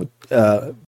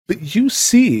 But you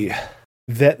see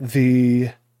that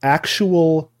the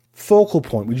actual focal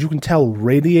point, which you can tell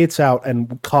radiates out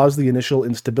and caused the initial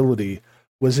instability,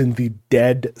 was in the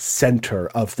dead center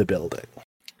of the building.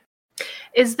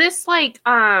 Is this like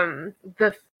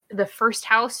the first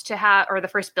house to have, or the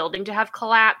first building to have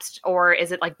collapsed, or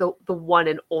is it like the one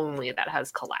and only that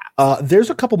has collapsed? There's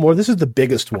a couple more. This is the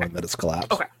biggest one that has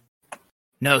collapsed. Okay.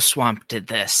 No swamp did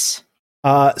this.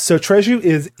 So Treju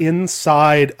is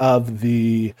inside of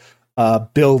the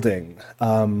building,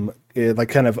 like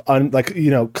kind of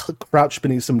crouched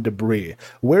beneath some debris.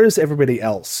 Where is everybody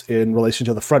else in relation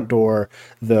to the front door,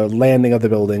 the landing of the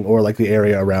building, or like the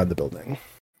area around the building?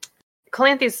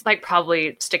 Calanthe's like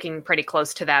probably sticking pretty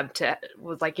close to them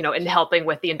in helping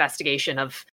with the investigation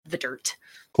of the dirt.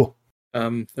 Cool.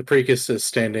 Apricus is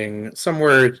standing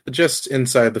somewhere just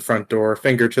inside the front door,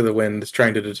 finger to the wind,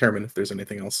 trying to determine if there's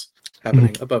anything else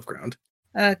happening above ground.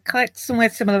 Quite somewhere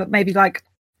similar, maybe like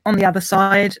on the other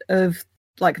side of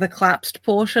like the collapsed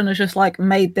portion, has just like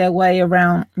made their way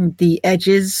around the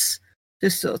edges,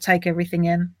 just sort of take everything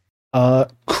in.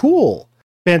 Cool.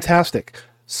 Fantastic.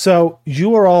 So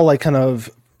you are all like kind of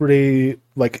pretty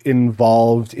like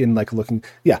involved in like looking.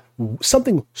 Yeah,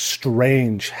 something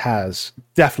strange has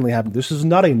definitely happened. This is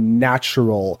not a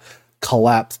natural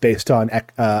collapse based on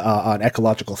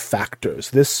ecological factors.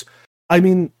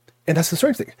 And that's the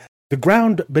strange thing. The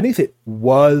ground beneath it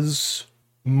was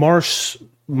marsh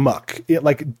muck. It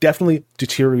like definitely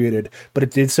deteriorated, but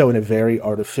it did so in a very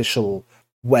artificial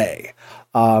way.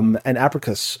 And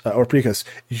Apricus,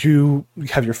 you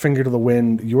have your finger to the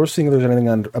wind. You're seeing if there's anything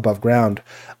above ground,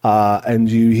 and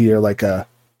you hear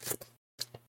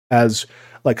as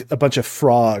a bunch of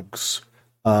frogs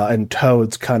and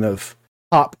toads kind of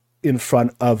hop in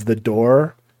front of the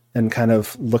door and kind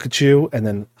of look at you, and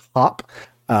then hop,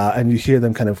 and you hear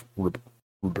them kind of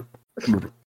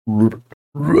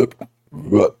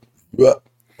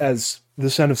as the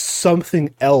sound of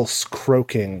something else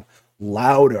croaking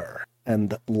louder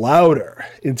and louder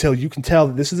until you can tell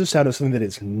that this is the sound of something that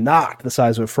is not the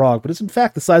size of a frog, but is in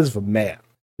fact the size of a man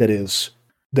that is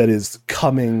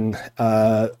coming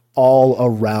all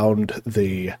around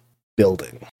the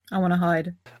building. I want to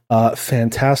hide.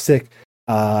 Fantastic.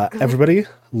 Everybody,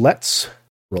 let's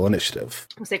roll initiative.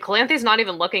 I say Calanthe's not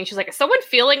even looking. She's like, is someone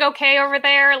feeling okay over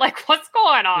there? Like, what's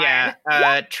going on? Yeah,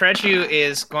 Treju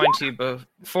is going to,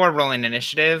 before rolling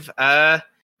initiative,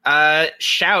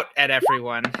 shout at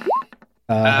everyone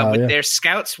with their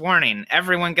scout's warning.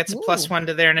 Everyone gets a +1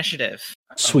 to their initiative.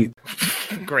 Sweet.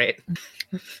 Great.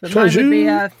 So mine would be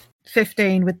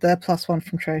 15 with the +1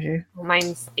 from Treju.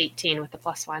 Mine's 18 with the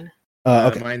 +1.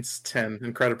 Okay. Mine's 10.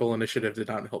 Incredible initiative did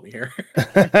not help me here.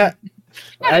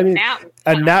 I mean,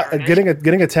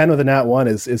 getting a 10 with a nat 1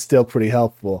 is still pretty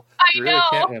helpful. I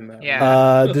know.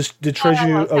 Yeah. Did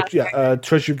Treju?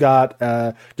 Treju got.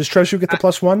 Does Treju get the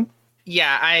 +1?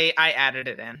 Yeah, I added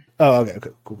it in. Oh, okay,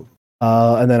 cool.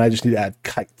 And then I just need to add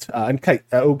Kite. And Kite,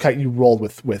 Kite, you rolled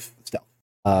with stealth,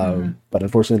 but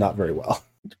unfortunately not very well.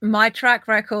 My track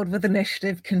record with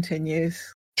initiative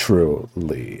continues.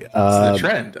 Truly, It's the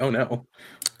trend. Oh no.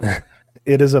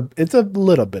 it's a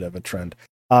little bit of a trend.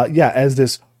 As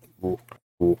this. I'm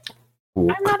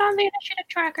not on the initiative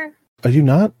tracker. Are you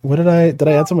not? What did I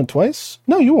add someone twice?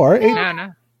 No, you are.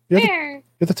 No. Where?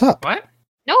 You're the top. What?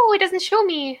 No, it doesn't show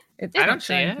me. It's I not don't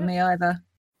see showing it. for me either.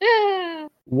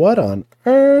 What on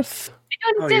earth?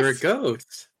 I don't Oh, you're a exist.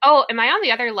 ghost. Oh, am I on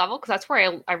the other level? Because that's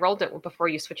where I rolled it before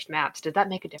you switched maps. Did that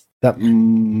make a difference? That,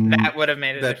 That would have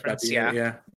made a That'd difference. be Yeah. it,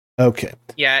 yeah. okay.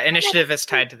 Yeah. Initiative is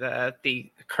tied to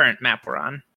the current map we're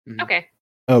on. Okay.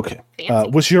 Okay. Fancy.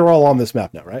 Which you're all on this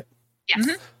map now, right? Yes.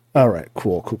 Mhm. All right.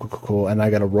 Cool. And I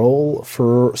got to roll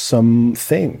for some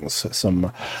things,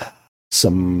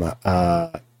 some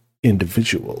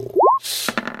individuals.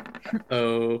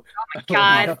 Oh.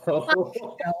 God. Oh,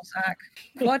 Zach.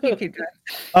 Why do you keep doing?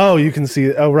 Oh, you can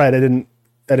see. Oh, right. I didn't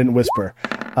whisper.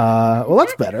 Well,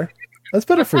 that's better. That's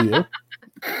better for you.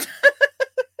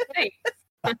 Thanks.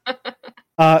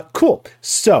 Cool.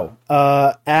 So,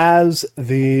 as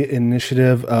the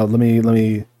initiative, let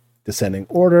me descending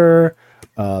order,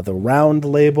 the round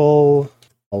label,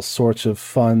 all sorts of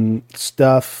fun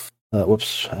stuff.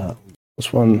 This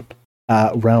one,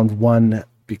 round one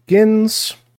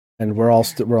begins, and we're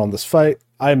on this fight.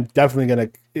 I'm definitely gonna,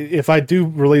 if I do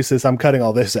release this, I'm cutting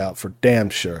all this out for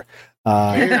damn sure.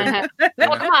 Well,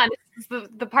 come on. This is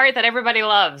the part that everybody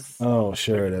loves. Oh,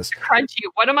 sure it is. Crunchy.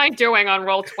 What am I doing on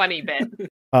roll 20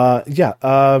 bit?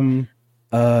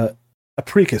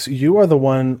 Apricus, you are the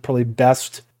one probably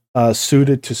best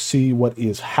suited to see what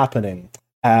is happening,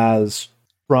 as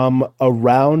from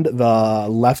around the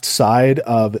left side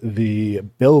of the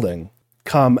building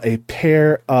come a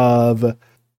pair of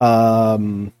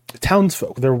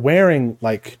townsfolk. They're wearing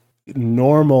like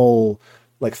normal,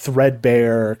 like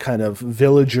threadbare kind of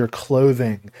villager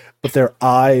clothing, but their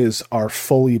eyes are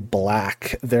fully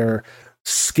black. Their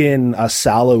skin a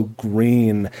sallow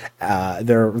green,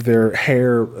 their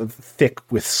hair thick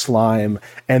with slime,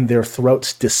 and their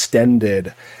throats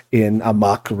distended in a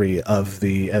mockery of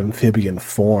the amphibian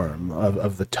form,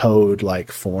 of the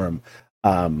toad-like form.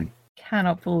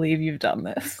 Cannot believe you've done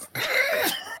this.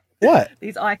 What?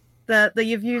 These that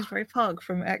you've used Ray Park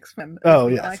from X-Men. as Oh,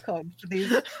 the yes. icon for these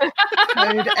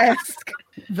code-esque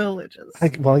villagers.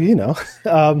 Well, you know.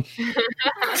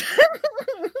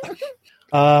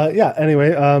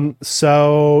 Anyway,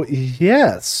 so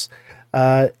yes,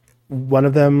 one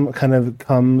of them kind of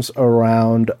comes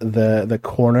around the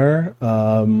corner,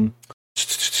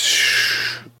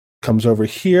 comes over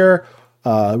here,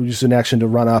 we use an action to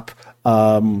run up,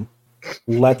 and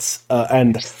Saw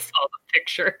the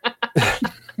picture.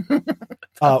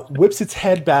 whips its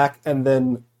head back, and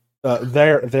then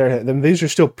then these are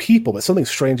still people, but something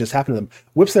strange has happened to them.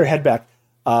 Whips their head back,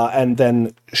 and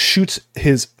then shoots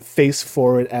his face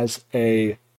forward as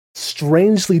a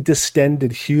strangely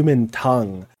distended human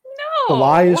tongue No.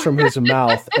 flies from his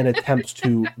mouth and attempts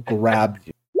to grab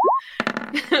you.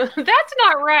 That's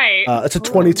not right. It's a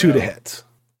 22 no. to hit.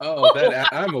 Oh,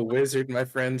 I'm a wizard, my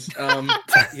friend.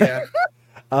 Yeah.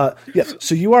 Yes.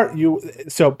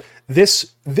 So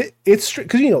it's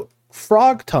because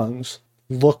frog tongues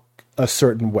look a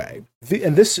certain way,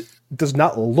 and this does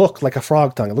not look like a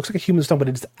frog tongue. It looks like a human's tongue, but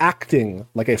it's acting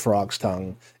like a frog's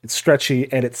tongue. It's stretchy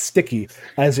and it's sticky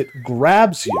as it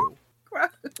grabs you.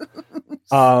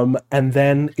 And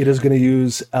then it is going to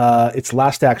use its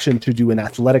last action to do an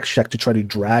athletics check to try to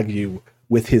drag you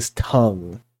with his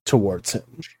tongue towards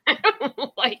him. I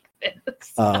don't like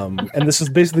this. And this is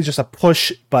basically just a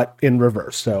push, but in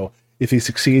reverse. So if he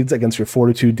succeeds against your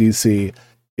Fortitude DC,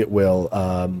 it will.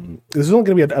 This is only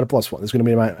going to be at a +1. It's going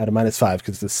to be at a -5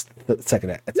 because this the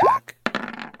second attack.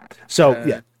 So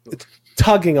it's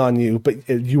tugging on you, but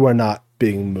you are not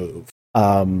being moved.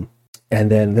 And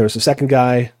then there's a second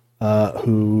guy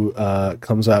who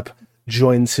comes up,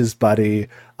 joins his buddy.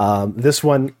 This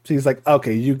one, he's like,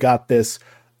 "Okay, you got this."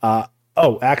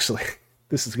 Actually,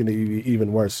 this is going to be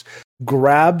even worse.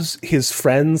 Grabs his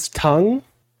friend's tongue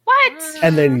What?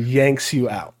 and then yanks you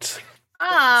out.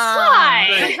 I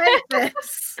Why? hate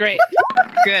this. Great.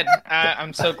 Good.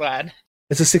 I'm so glad.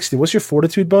 It's a 16. What's your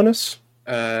Fortitude bonus?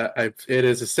 It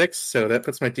is a 6, so that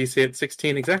puts my DC at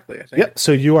 16 exactly, I think. Yep.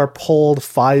 So you are pulled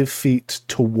 5 feet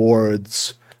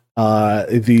towards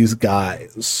these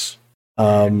guys.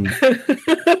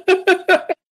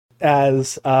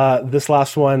 As this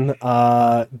last one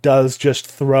does just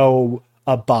throw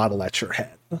a bottle at your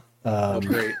head.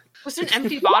 Great. Was it an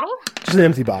empty bottle? Just an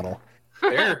empty bottle.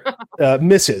 There.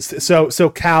 Misses. So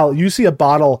Cal, you see a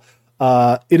bottle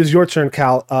It is your turn,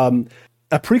 Cal.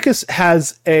 Apricus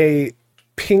has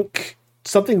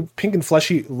something pink and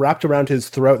fleshy wrapped around his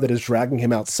throat that is dragging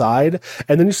him outside,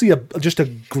 and then you see just a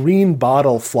green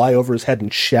bottle fly over his head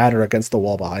and shatter against the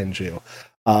wall behind you.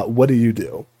 What do you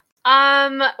do?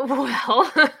 Well,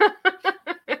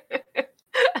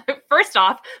 first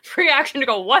off, free action to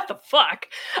go, what the fuck?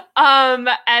 And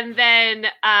then,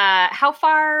 how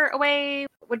far away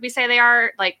would we say they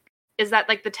are? Like, is that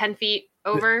like the 10 feet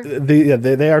over?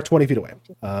 They are 20 feet away.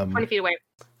 20 feet away.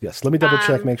 Yes, let me double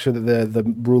check, make sure that the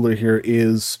ruler here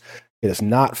is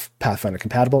not Pathfinder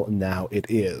compatible. Now it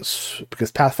is,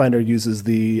 because Pathfinder uses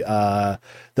the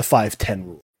 5-10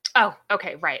 rule. Oh,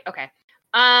 okay, right, okay.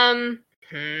 I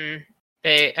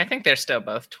think they're still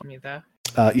both 20 though.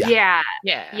 Yeah.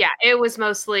 It was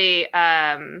mostly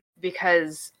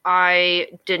because I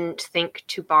didn't think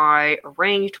to buy a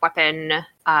ranged weapon.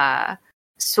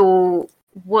 So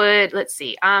let's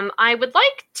see. I would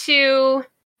like to,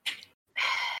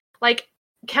 like,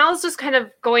 Cal's just kind of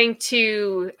going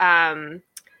to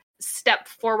step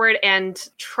forward and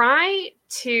try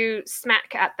to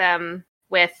smack at them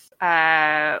with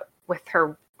her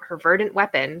verdant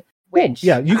weapon. Which,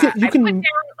 yeah, you can. I put down,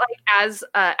 like,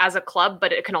 as a club,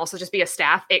 but it can also just be a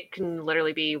staff. It can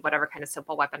literally be whatever kind of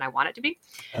simple weapon I want it to be.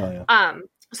 Oh, yeah.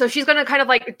 So she's gonna kind of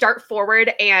like dart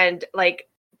forward and like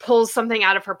pulls something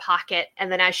out of her pocket, and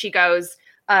then as she goes,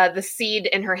 the seed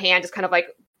in her hand just kind of like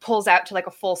pulls out to like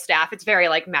a full staff. It's very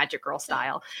like Magic Girl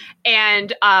style, and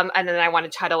then I want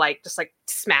to try to like just like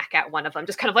smack at one of them,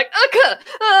 just kind of like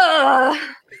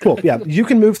Cool. Yeah, you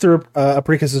can move through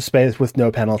Apricus' space with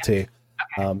no penalty.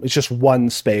 Okay. It's just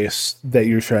one space that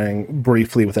you're sharing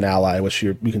briefly with an ally, which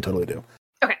you can totally do.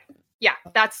 Okay. Yeah,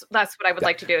 that's what I would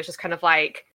like to do. Is just kind of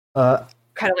like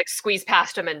squeeze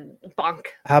past him and bonk.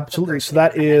 Absolutely. So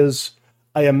that is,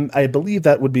 I believe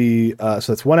that would be, so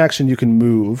that's one action you can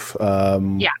move.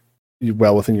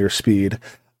 Well within your speed.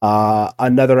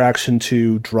 Another action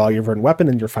to draw your verdant weapon,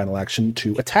 and your final action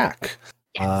to attack.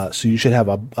 Yes. So you should have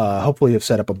hopefully have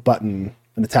set up an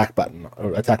attack button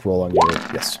or attack roll on your,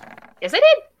 yes. Yes, I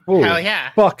did. Ooh, hell yeah!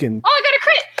 Fucking. Oh, I got a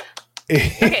crit.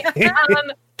 Okay.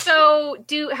 So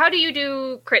how do you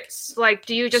do crits? Like,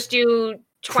 do you just do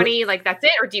 20? Like that's it,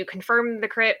 or do you confirm the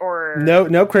crit? Or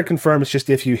no crit confirm. It's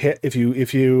just if you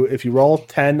roll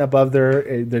 10 above their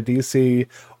DC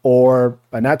or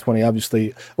a nat 20,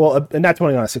 obviously. Well, a nat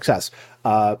 20 on a success.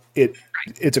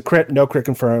 It's a crit. No crit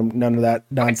confirm. None of that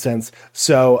nonsense. Okay.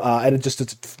 So and it's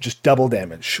just double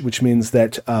damage, which means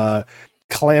that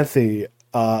Calanthe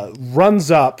runs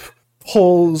up,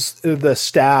 pulls the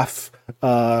staff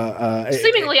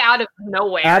seemingly out of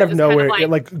nowhere. It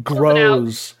like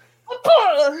grows.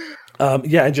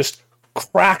 And just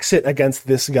cracks it against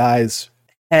this guy's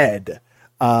head.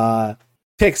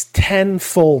 Takes 10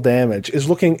 full damage. Is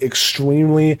looking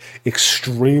extremely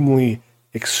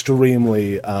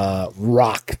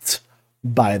rocked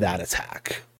by that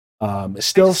attack.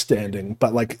 Still standing,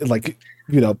 but like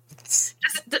dazed.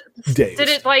 Did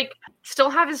it like still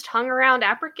have his tongue around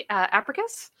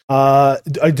Apricus?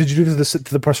 Did you do this to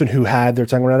the person who had their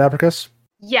tongue around Apricus?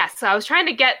 Yes, so I was trying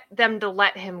to get them to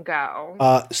let him go.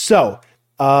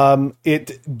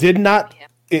 It did not.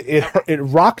 It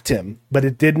rocked him, but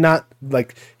it did not.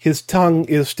 Like his tongue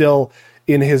is still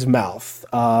in his mouth.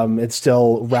 It's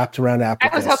still wrapped around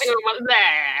Apricus. I was hoping it was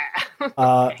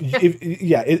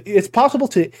there. It's possible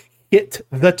to hit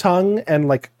the tongue and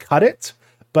like cut it,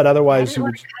 but otherwise you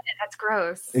would. Cut it. That's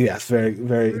gross. Yeah, it's very.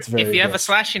 It's very. If you have a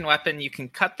slashing weapon, you can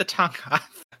cut the tongue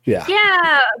off. Yeah.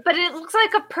 Yeah, but it looks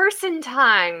like a person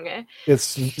tongue.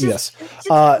 It's yes,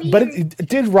 but it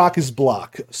did rock his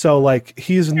block. So like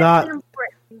he's not in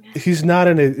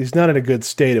a good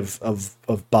state of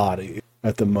body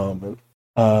at the moment.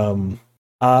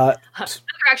 Another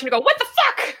action to go. What the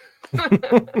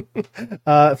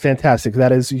fuck? Fantastic.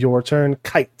 That is your turn,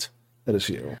 Kite. That is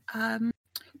you.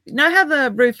 You know how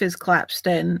the roof is collapsed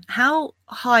in? How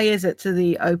high is it to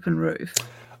the open roof?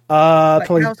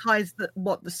 Probably, how high is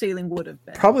what the ceiling would have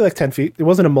been? Probably like 10 feet. It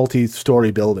wasn't a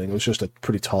multi-story building. It was just a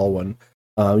pretty tall one.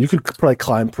 You could probably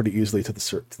climb pretty easily to the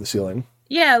ceiling.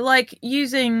 Yeah, like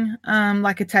using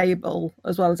like a table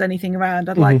as well as anything around.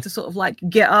 I'd like to sort of like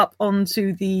get up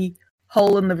onto the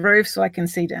hole in the roof so I can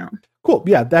see down. Cool.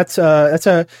 Yeah, that's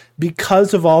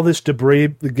because of all this debris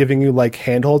giving you like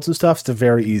handholds and stuff. It's a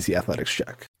very easy athletics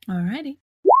check. Alrighty.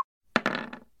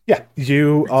 Yeah,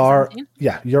 you're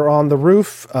on the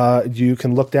roof. You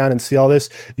can look down and see all this.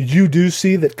 You do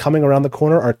see that coming around the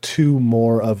corner are two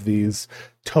more of these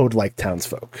toad-like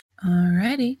townsfolk.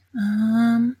 Alrighty.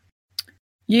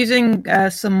 Using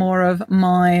some more of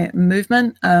my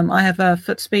movement, I have a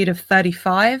foot speed of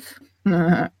 35.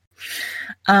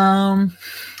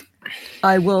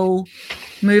 I will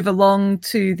move along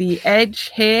to the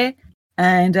edge here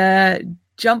and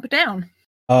jump down.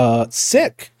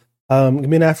 Sick. Give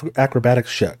me an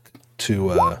acrobatics check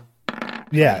to.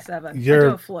 Yeah, 27. I do you're.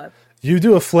 a flip. You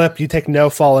do a flip. You take no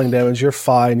falling damage. You're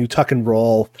fine. You tuck and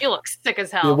roll. You look sick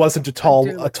as hell. It wasn't a do tall.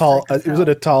 look sick as It wasn't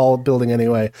a tall building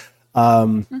anyway.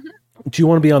 Do you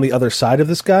want to be on the other side of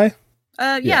this guy?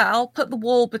 Yeah, I'll put the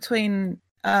wall between.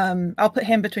 I'll put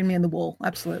him between me and the wall.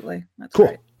 Absolutely. That's Cool.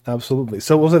 Right. Absolutely.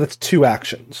 So we'll say that's 2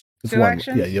 actions. There's 2 one.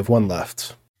 actions? Yeah, you have 1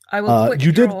 left. I will quick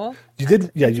you did- draw. You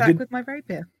did. Yeah, you attack did. with my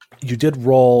rapier. You did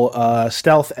roll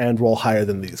stealth and roll higher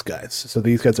than these guys. So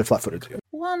these guys are flat-footed too.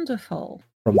 Wonderful.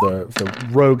 From the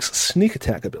rogue's sneak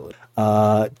attack ability.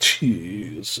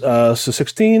 So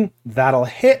 16, that'll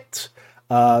hit,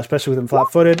 especially with them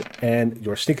flat-footed, and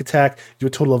your sneak attack, you do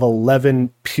a total of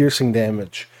 11 piercing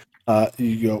damage.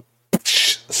 You go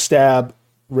stab,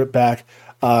 rip back.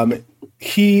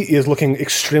 He is looking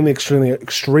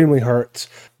extremely hurt.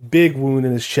 Big wound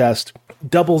in his chest,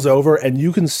 doubles over, and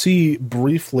you can see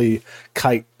briefly,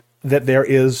 Kite, that there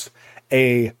is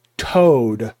a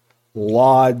toad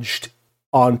lodged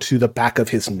onto the back of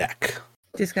his neck.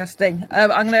 Disgusting. I'm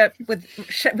gonna with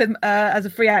as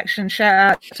a free action shout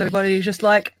out to everybody who's just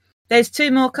like, there's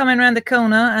 2 more coming around the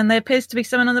corner, and there appears to be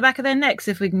someone on the back of their necks.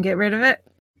 If we can get rid of it.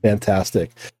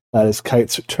 Fantastic. That is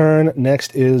Kite's turn.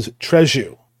 Next is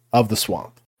Treju of the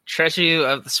Swamp. Treju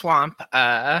of the Swamp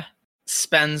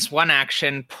spends 1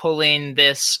 action pulling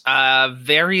this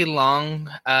very long,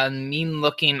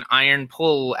 mean-looking iron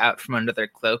pole out from under their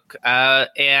cloak.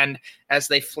 And as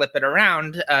they flip it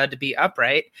around to be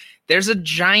upright, there's a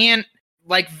giant,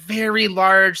 like very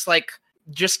large, like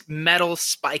just metal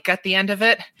spike at the end of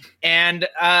it. And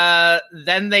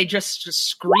then they just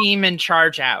scream and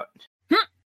charge out.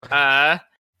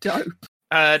 Dope.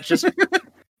 Just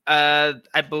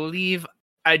I believe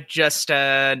I just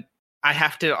I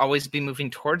have to always be moving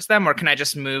towards them, or can I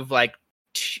just move like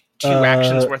two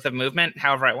actions worth of movement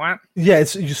however I want? Yeah,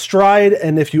 it's you stride,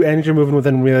 and if you end your movement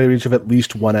within melee reach of at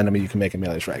least 1 enemy, you can make a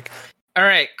melee strike. All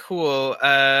right, cool.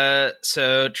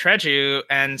 So Treju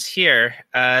ends here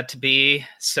to be,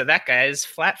 so that guy's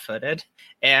flat-footed,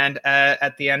 and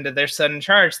at the end of their sudden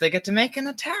charge, they get to make an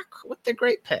attack with their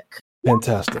great pick.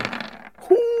 Fantastic.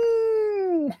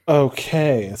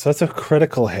 Okay, so that's a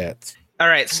critical hit. All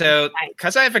right, so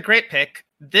because I have a great pick,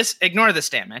 ignore this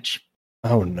damage.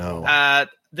 Oh no.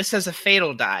 This has a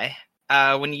fatal die.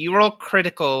 When you roll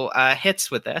critical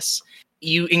hits with this,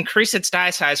 you increase its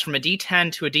die size from a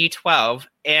D10 to a D12,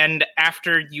 and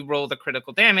after you roll the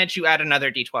critical damage, you add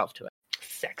another D12 to it.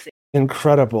 Sexy.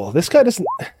 Incredible. This guy doesn't.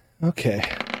 Okay.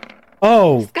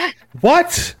 Oh.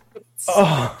 What?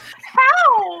 Oh.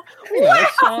 How? Wow.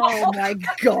 Oh my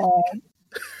god.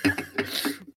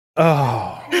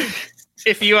 Oh.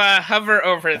 If you hover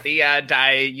over the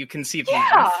die, you can see the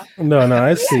Yeah. No,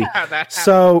 I see. how that happens.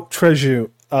 So, Treju,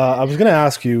 I was going to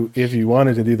ask you if you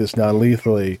wanted to do this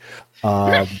non-lethally.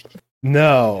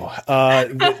 No.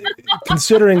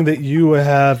 Considering that you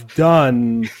have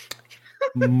done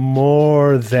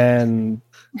more than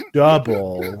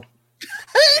double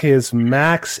his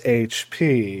max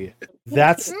HP,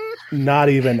 that's not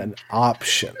even an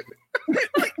option.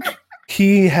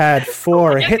 He had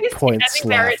 4 hit points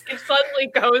left. It suddenly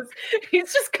goes,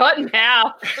 he's just cut in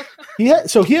half. He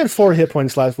had 4 hit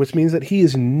points left, which means that he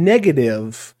is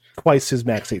negative twice his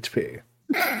max HP.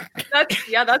 That's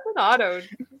an auto.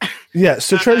 Yeah,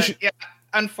 so Treju. Yeah.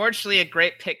 Unfortunately, a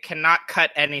great pick cannot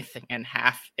cut anything in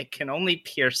half. It can only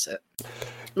pierce it.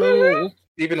 Oh.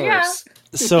 Even Yeah. worse.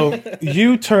 So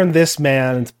you turn this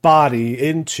man's body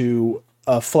into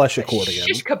a flesh accordion.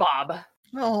 Shish kebab.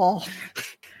 Oh.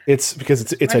 It's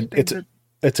because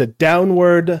it's a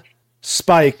downward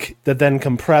spike that then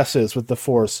compresses with the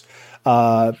force.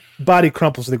 Body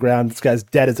crumples to the ground. This guy's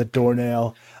dead as a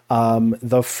doornail.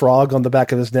 The frog on the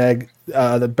back of his neck,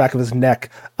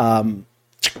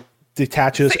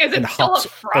 detaches Is and it still a hops.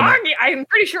 frog? I'm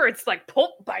pretty sure it's like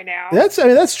pulp by now.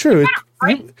 That's true.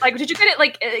 Right? Like, did you get it?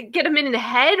 Like, get him in the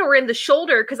head or in the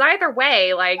shoulder? Because either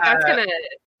way, like, that's gonna.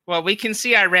 Well, we can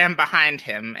see I ran behind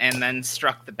him and then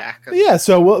struck the back of Yeah,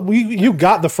 so you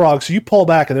got the frog, so you pull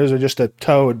back, and there's just a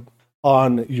toad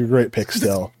on your great pick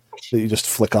still that you just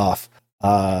flick off.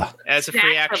 As a free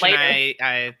Snack for action,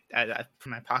 later. I put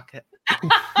my pocket.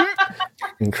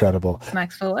 Incredible.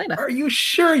 Max for later. Are you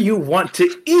sure you want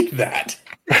to eat that?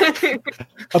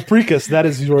 Apricus, that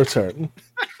is your turn.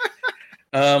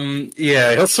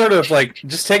 Yeah, he'll sort of like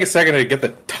just take a second to get the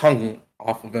tongue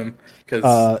off of him because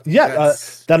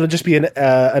That'll just be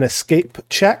an escape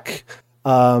check.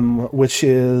 which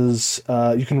is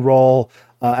you can roll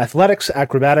athletics,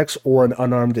 acrobatics, or an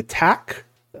unarmed attack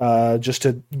just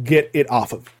to get it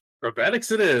off of.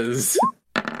 Acrobatics it is.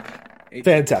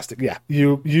 Fantastic. Yeah.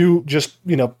 You just,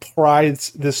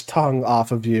 prize this tongue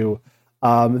off of you.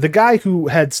 The guy who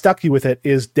had stuck you with it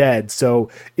is dead, so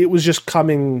it was just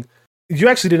coming. You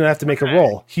actually didn't have to make a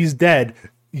roll. He's dead.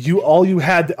 All you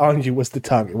had on you was the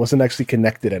tongue. It wasn't actually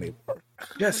connected anymore.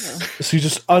 Yes. So you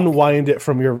just unwind it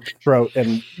from your throat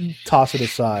and toss it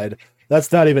aside.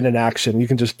 That's not even an action. You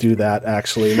can just do that,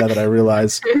 actually, now that I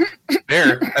realize.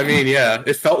 There. I mean, yeah,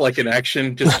 it felt like an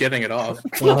action just getting it off.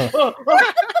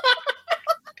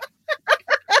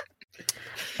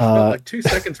 Like 2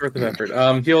 seconds worth of effort.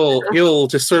 He'll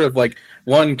just sort of like,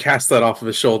 one, cast that off of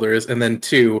his shoulders, and then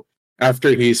two, after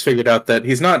he's figured out that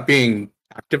he's not being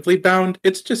actively bound,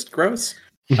 it's just gross.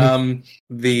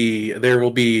 There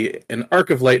will be an arc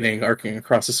of lightning arcing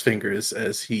across his fingers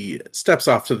as he steps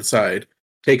off to the side,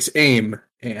 takes aim,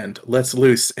 and lets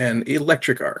loose an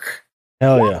electric arc.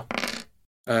 Hell yeah.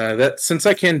 That since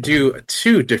I can do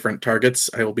 2 different targets,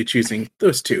 I will be choosing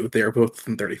those 2. They are both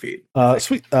within 30 feet.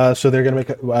 Sweet. So they're going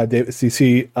to make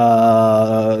CC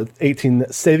 18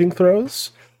 saving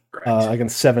throws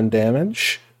against 7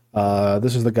 damage.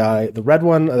 This is the guy, the red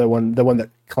one, the one that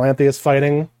Calanthe is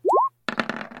fighting.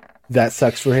 That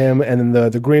sucks for him. And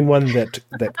then the green one that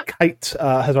Kite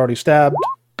has already stabbed.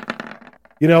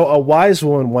 A wise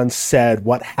woman once said,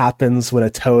 "What happens when a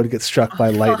toad gets struck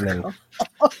by lightning?"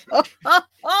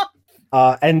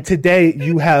 And today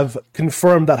you have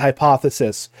confirmed that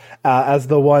hypothesis as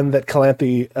the one that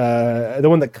Calanthe, the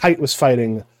one that Kite was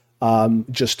fighting,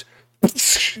 just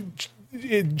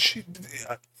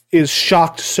is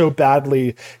shocked so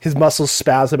badly his muscles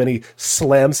spasm and he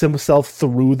slams himself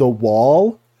through the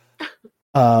wall.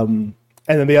 And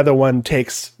then the other one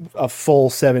takes a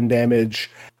full 7 damage,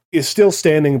 is still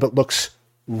standing, but looks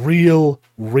real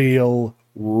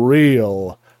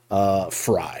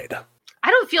fried. I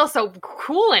don't feel so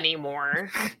cool anymore.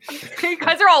 You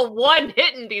guys are all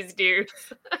one-hitting these dudes.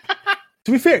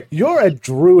 To be fair, you're a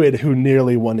druid who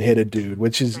nearly one-hit a dude,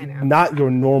 which is not your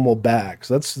normal bag,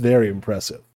 so that's very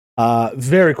impressive.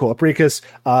 Very cool. Apricus,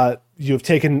 you've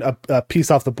taken a piece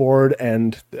off the board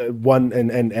and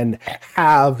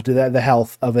halved the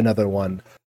health of another one.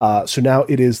 So now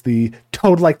it is the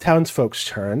toad-like townsfolk's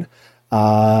turn.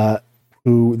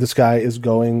 Who this guy is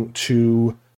going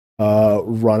to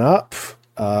run up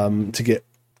to get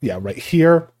right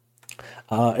here,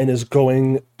 and is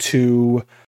going to.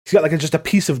 He's got just a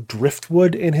piece of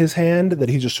driftwood in his hand that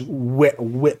he just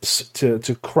whips to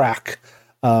crack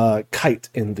Kite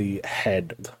in the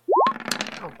head.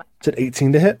 It's an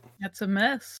 18 to hit. That's a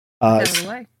miss.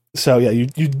 So yeah,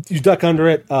 you duck under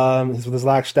it. With his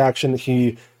last action,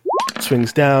 he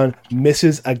swings down,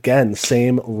 misses again.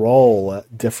 Same roll,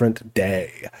 different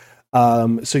day.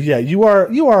 So yeah, you are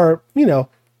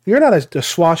you're not a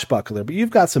swashbuckler, but you've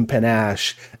got some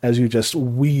panache as you just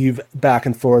weave back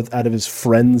and forth out of his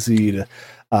frenzied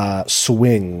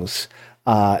swings.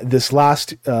 This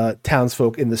last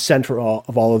townsfolk in the center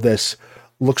of all of this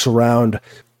looks around,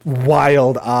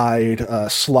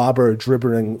 wild-eyed, slobber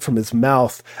dribbling from his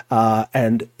mouth,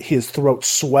 and his throat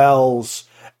swells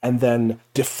and then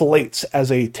deflates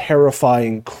as a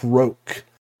terrifying croak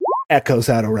echoes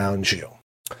out around you.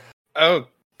 Oh,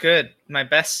 good. My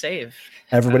best save.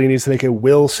 Everybody needs to make a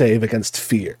will save against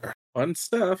fear. Fun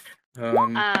stuff.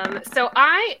 So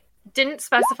I didn't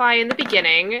specify in the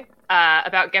beginning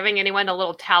about giving anyone a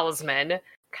little talisman.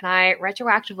 Can I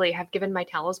retroactively have given my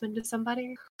talisman to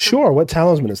somebody? Sure. What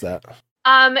talisman is that?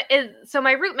 So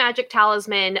my root magic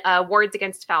talisman wards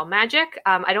against foul magic.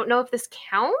 I don't know if this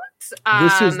counts.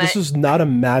 This is not a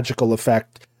magical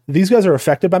effect. These guys are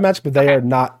affected by magic, but they are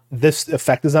not. This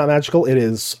effect is not magical. It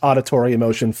is auditory,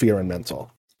 emotion, fear, and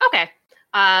mental. Okay.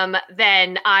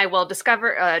 Then I will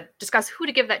discuss who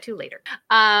to give that to later.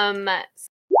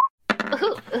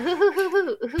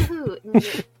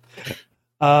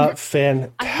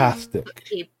 Fantastic.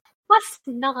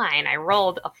 +9. I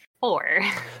rolled a 4.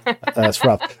 That's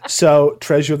rough. So,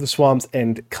 Treasure of the Swamps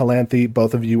and Calanthe,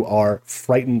 both of you are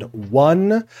frightened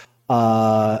 1.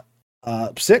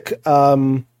 Sick.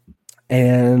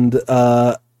 And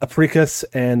Apricus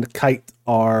and Kite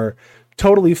are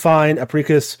totally fine.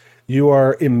 Apricus, you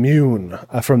are immune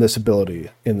from this ability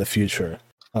in the future.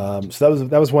 So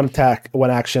that was one attack,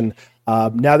 one action.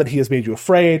 Now that he has made you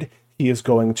afraid, he is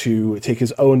going to take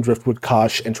his own Driftwood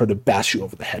Kosh and try to bash you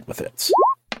over the head with it.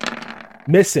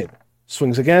 Missing.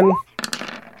 Swings again.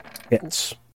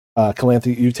 Hits.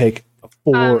 Calanthe, you take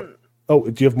 4.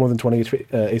 Do you have more than 20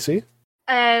 AC?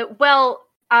 Well,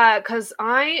 Because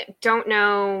I don't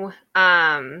know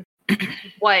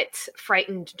what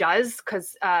frightened does.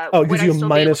 Because it would gives I you a still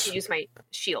minus- be able to use my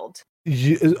shield?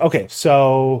 Okay,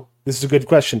 so this is a good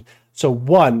question. So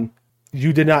 1,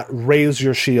 you did not raise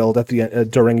your shield at the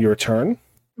during your turn.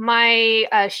 My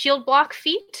shield block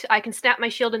feat, I can snap my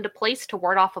shield into place to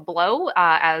ward off a blow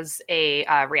as a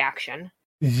reaction.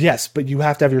 Yes, but you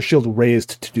have to have your shield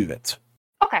raised to do that.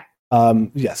 Okay.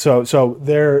 Yeah. So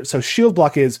shield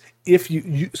block is if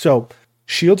you so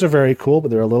shields are very cool, but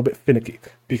they're a little bit finicky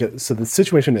because the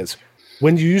situation is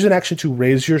when you use an action to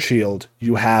raise your shield,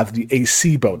 you have the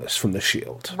AC bonus from the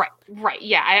shield. Right.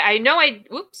 Yeah. I know.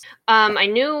 I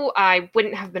knew I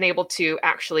wouldn't have been able to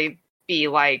actually be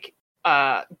like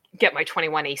get my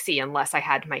 21 AC unless I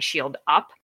had my shield up.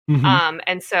 Mm-hmm.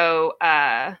 And so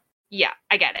yeah,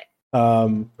 I get it.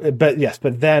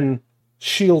 But then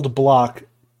shield block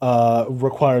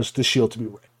requires the shield to be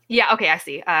raised. Yeah, okay, I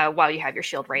see. While you have your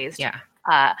shield raised. Yeah.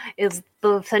 Is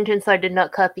the sentence I did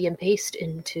not copy and paste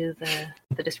into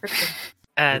the description.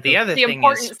 The other The thing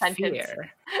important is sentence.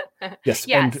 fear. Yes.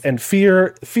 Yes. And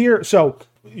fear. So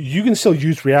you can still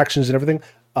use reactions and everything.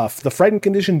 The frightened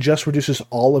condition just reduces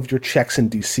all of your checks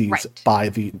and DCs Right. by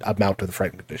the amount of the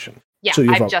frightened condition. Yeah, So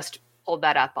you've I've al- just pulled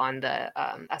that up on the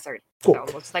SR. Cool. So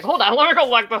I was like, hold on, let me go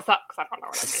look this up because I don't know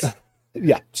what it is.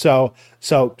 Yeah. So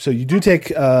you do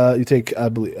take I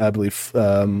believe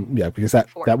because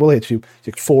Four. that will hit you. You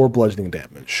take 4 bludgeoning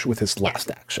damage with his last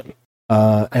action.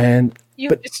 And You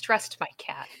But- distressed my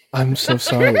cat. I'm so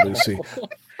sorry, Lucy.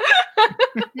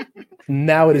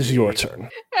 Now it is your turn.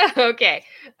 Okay.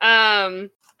 I'm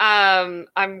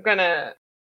gonna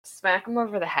smack him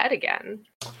over the head again.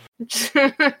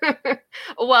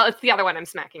 Well, it's the other one I'm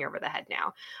smacking over the head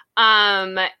now.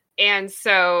 And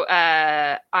so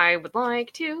I would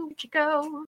like to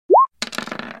go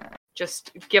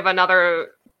just give another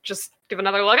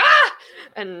look,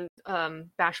 and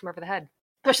bash him over the head.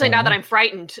 Especially now that I'm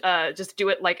frightened, just do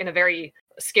it like in a very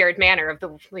scared manner of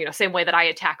the same way that I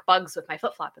attack bugs with my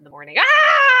flip flop in the morning.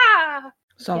 Ah!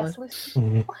 Solid. Yes, Lucy.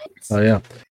 Mhm. What? Oh yeah.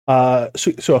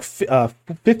 So a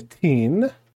 15.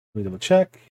 Let me double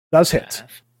check. Does hit.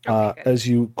 Okay, good. As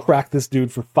you crack this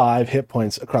dude for 5 hit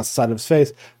points across the side of his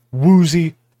face,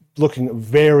 woozy, looking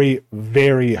very,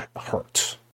 very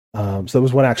hurt. So that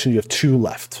was one action. You have 2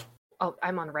 left. Oh,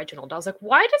 I'm on Reginald. I was like,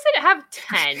 why does it have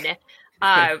 10?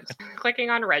 Clicking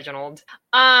on Reginald.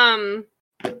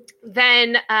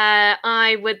 Then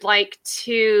I would like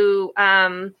to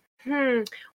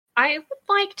I would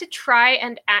like to try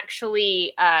and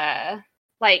actually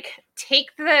like take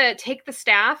the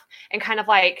staff and kind of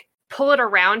like pull it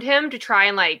around him to try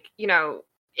and like,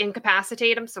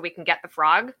 incapacitate him so we can get the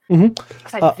frog. Mhm.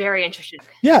 Because I'm very interested.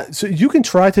 Yeah, so you can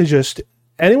try to just.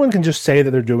 Anyone can just say that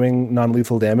they're doing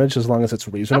non-lethal damage as long as it's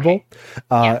reasonable.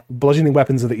 Okay. Bludgeoning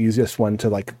weapons are the easiest one to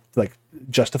like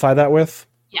justify that with.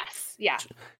 Yes, yeah.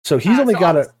 So he's only so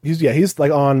got I'll he's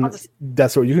like on I'll just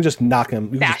death row. You can just knock him. You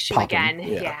can bash just him pop again.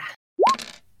 him. Yeah.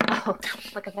 Oh,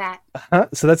 look at that.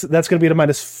 So that's going to be at a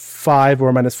 -5 or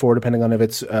a -4 depending on if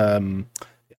it's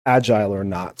agile or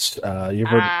not.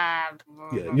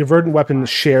 Your verdant weapon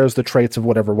shares the traits of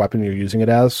whatever weapon you're using it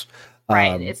as.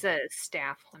 Right, it's a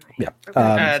staff. yeah.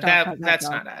 That's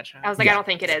not agile. I was like, Yeah. I don't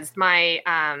think it is. My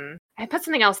I put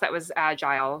something else that was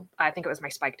agile. I think it was my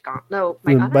spiked gauntlet. No,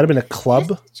 my It might have been a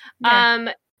club.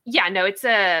 Yeah, no, it's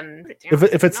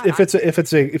If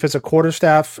it's a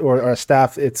quarterstaff or a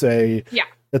staff, it's a Yeah.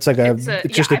 It's like It's a a-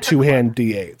 it's just yeah, a I put 2-hand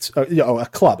D8. A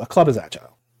club. A club is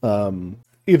agile.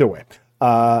 Either way,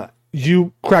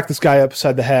 you crack this guy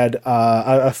upside the head.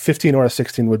 A 15 or a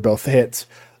 16 would both hit,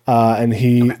 and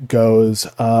he goes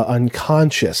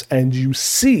unconscious. And you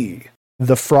see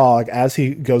the frog as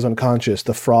he goes unconscious.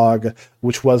 The frog,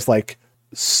 which was like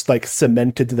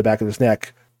cemented to the back of his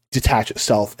neck, detach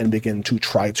itself and begin to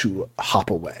try to hop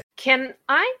away. Can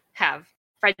I have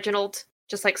Reginald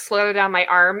just like slow down my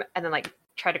arm and then like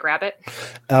try to grab it?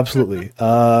 Absolutely.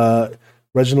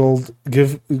 Reginald,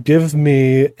 give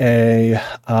me a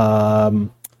let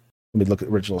me look at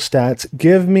Reginald's stats.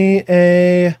 Give me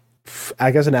an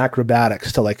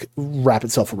acrobatics to like wrap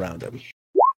itself around him.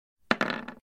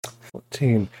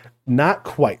 14. Not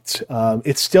quite.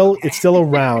 It's still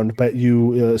around, but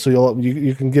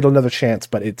you can get another chance,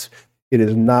 but it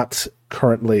is not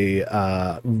currently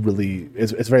really.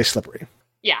 It's very slippery.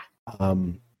 Yeah.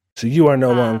 So you are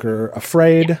no longer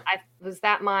afraid. Yeah, was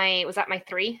that my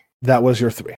 3? That was your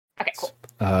 3. Okay, cool.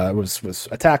 It was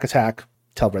attack.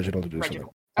 Tell Reginald to do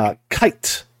Reginald. something.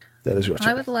 Kite. That is your turn.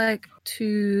 I would like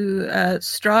to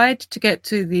stride to get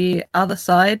to the other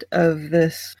side of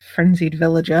this frenzied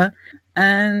villager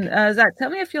And Zach, tell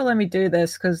me if you'll let me do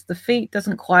this, because the feat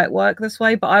doesn't quite work this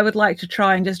way, but I would like to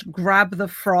try and just grab the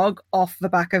frog off the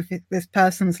back of this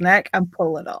person's neck and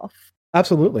pull it off.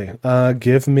 Absolutely.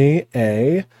 Give me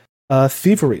a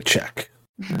thievery check.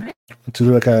 Right. To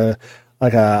do like a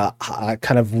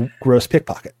kind of gross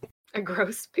pickpocket. A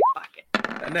gross pickpocket.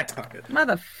 A neck pocket.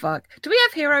 Motherfuck. Do we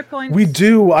have hero points? We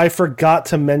do. I forgot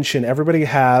to mention everybody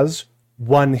has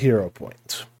 1 hero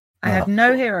point. I have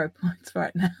no hero points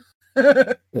right now.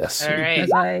 Yes. All right.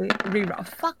 As I reroll.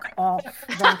 Fuck off.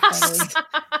 Roll 20.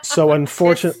 So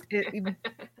unfortunate. Me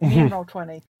and roll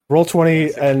 20. Roll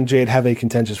 20 and Jade have a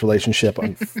contentious relationship.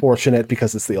 Unfortunate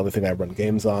because it's the only thing I run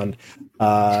games on.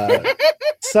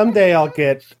 Someday I'll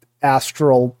get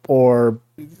Astral or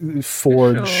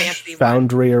Forge, Fancy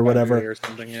Foundry or whatever, Or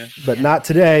something, yeah. but not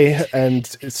today. And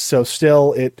so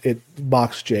still it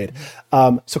mocks Jade.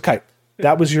 So Kite,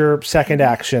 that was your second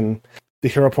action. The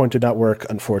hero point did not work,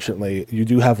 unfortunately. You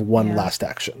do have one last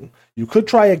action. You could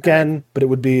try again, but it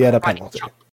would be at a penalty.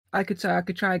 I could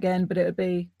try again, but it would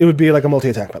be... It would be like a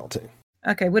multi-attack penalty.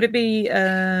 Okay, would it be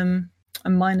a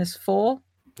 -4?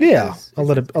 Yeah, Is I'll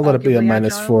let it be a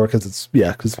arguably -4 because it's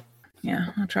Yeah,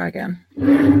 I'll try again.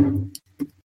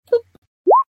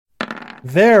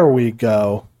 There we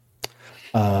go.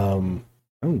 Oh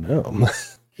no,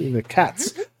 the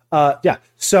cats. Yeah.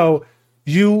 So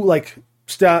you like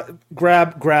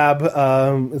grab.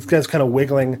 This guy's kind of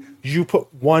wiggling. You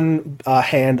put one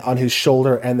hand on his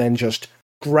shoulder and then just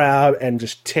grab and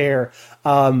just tear.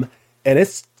 And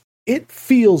it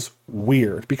feels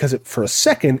weird because for a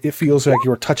second it feels like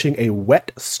you're touching a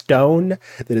wet stone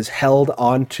that is held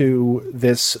onto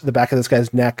the back of this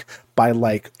guy's neck by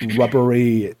like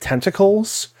rubbery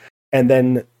tentacles, and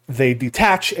then they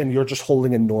detach and you're just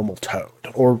holding a normal toad,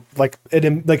 or like at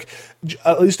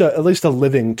least a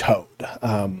living toad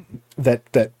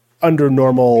that under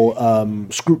normal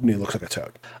scrutiny looks like a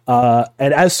toad.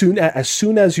 And as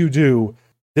soon as you do,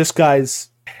 this guy's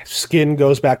skin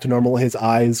goes back to normal. His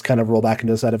eyes kind of roll back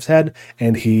into the side of his head,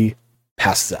 and he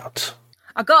passes out.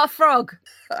 I got a frog.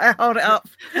 I hold it up.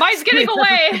 Mine's getting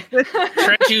away.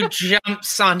 Treju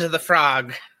jumps onto the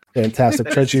frog. Fantastic.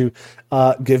 Treju,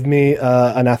 give me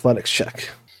an athletics check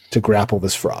to grapple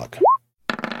this frog.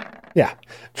 Yeah.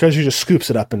 Treju just scoops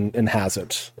it up and has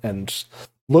it. And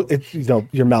look,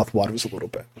 your mouth waters a little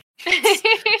bit.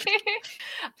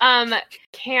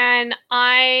 Can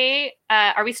I?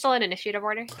 Are we still in initiative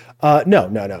order?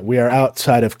 No. We are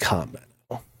outside of combat.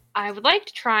 I would like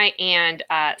to try and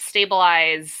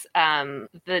stabilize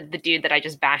the dude that I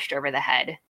just bashed over the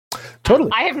head. Totally.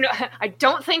 I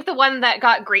don't think the one that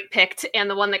got great picked and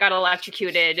the one that got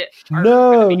electrocuted.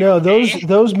 No.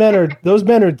 Those men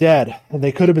are dead, and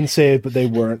they could have been saved, but they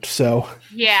weren't. So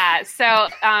yeah. So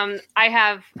I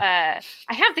have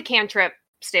the cantrip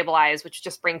stabilize, which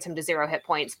just brings him to 0 hit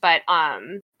points. But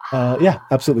yeah,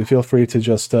 absolutely. Feel free to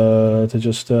just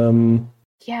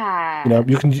yeah.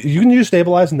 You can use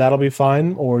stabilize, and that'll be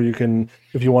fine. Or you can,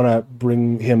 if you want to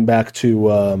bring him back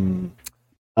to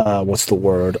what's the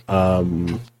word?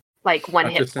 Like 1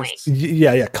 hit point.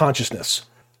 Yeah, consciousness.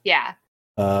 Yeah.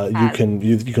 You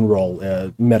can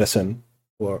roll medicine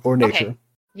or nature. Okay.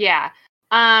 Yeah.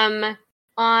 I'm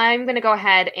gonna go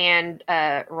ahead and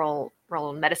roll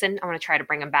medicine. I want to try to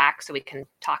bring him back so we can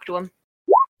talk to him.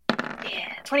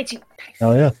 Yeah, 22.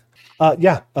 Oh yeah.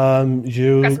 Yeah.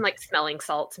 You got some like smelling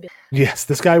salts. Yes,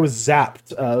 this guy was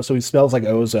zapped, so he smells like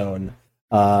ozone.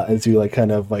 As you like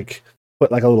kind of like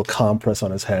put like a little compress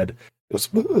on his head. It was.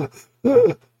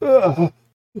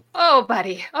 Oh,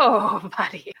 buddy.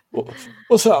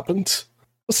 What's happened?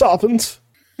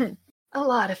 A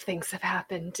lot of things have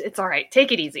happened. It's all right.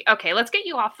 Take it easy. Okay, let's get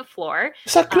you off the floor.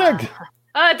 Is that Craig?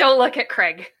 Don't look at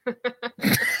Craig.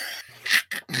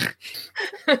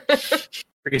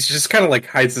 He just kind of like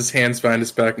hides his hands behind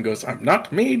his back and goes, "I'm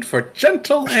not made for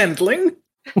gentle handling."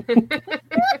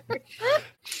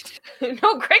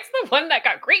 No, Craig's the one that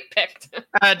got great picked.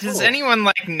 Does anyone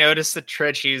like notice that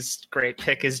Trechu's great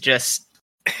pick is just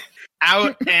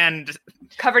out and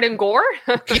covered in gore?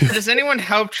 Does anyone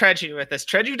help Trechu with this?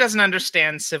 Trechu doesn't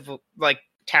understand civil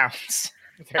towns.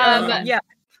 Yeah.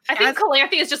 I think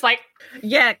Calanthe is just like,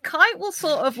 yeah, Kite will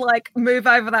sort of like move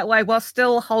over that way while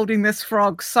still holding this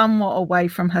frog somewhat away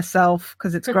from herself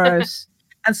because it's gross,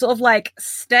 and sort of like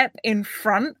step in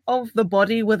front of the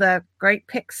body with a great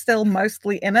pick still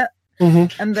mostly in it.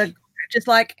 Mm-hmm. And the just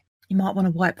like, you might want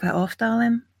to wipe that off,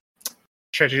 darling.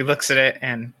 Trechu looks at it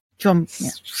and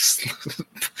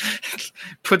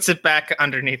puts it back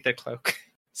underneath the cloak.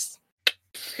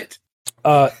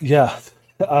 Yeah.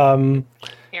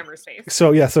 Hammer's face.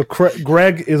 So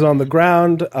Greg is on the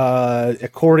ground,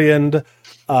 accordioned.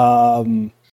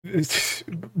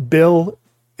 Bill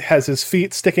has his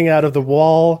feet sticking out of the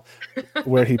wall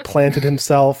where he planted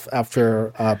himself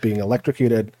after being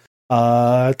electrocuted.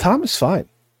 Tom is fine.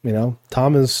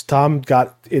 Tom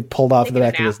got it pulled off the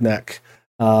back of his neck.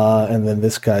 And then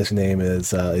this guy's name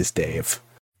is Dave.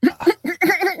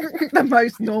 The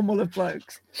most normal of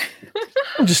blokes.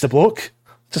 I'm just a bloke.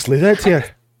 Just leave that here.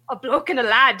 A bloke and a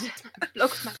lad. A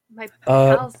bloke, my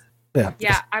pals.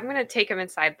 Yeah. I'm gonna take him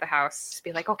inside the house. Just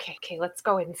be like, okay, let's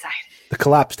go inside. The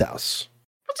collapsed house.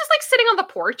 Well, just like sitting on the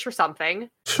porch or something.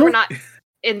 Sure. We're not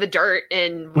in the dirt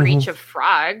in reach of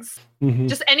frogs. Mm-hmm.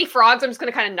 Just any frogs, I'm just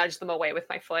gonna kind of nudge them away with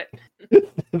my foot.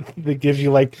 They give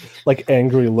you like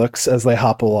angry looks as they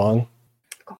hop along.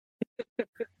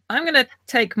 I'm going to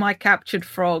take my captured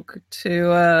frog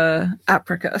to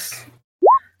Apricus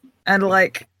and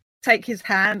like take his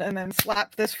hand and then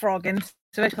slap this frog into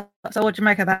it. So what'd you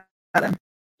make of that then?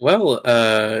 Well,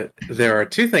 there are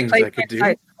two things I could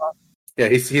do. Yeah,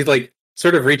 he like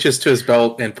sort of reaches to his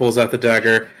belt and pulls out the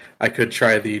dagger. I could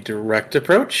try the direct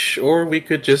approach, or we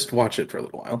could just watch it for a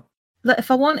little while. Look, if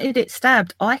I wanted it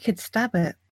stabbed, I could stab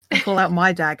it and pull out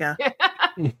my dagger.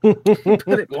 Put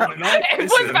it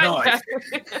back.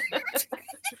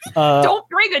 Don't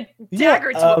bring a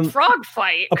dagger to a frog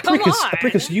fight. Come on.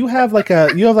 Apricus, you have like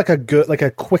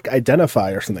a quick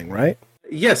identify or something, right?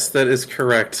 Yes, that is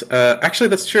correct. Actually,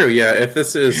 that's true. Yeah, if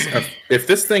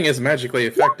this thing is magically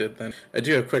affected, then I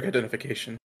do have quick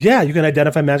identification. Yeah, you can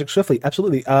identify magic swiftly.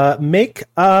 Absolutely. Make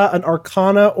an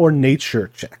Arcana or Nature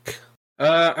check.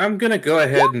 I'm gonna go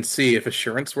ahead and see if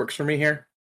Assurance works for me here.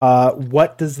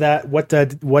 What does that? What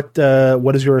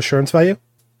is your assurance value?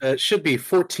 It should be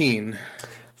 14.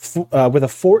 With a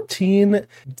 14,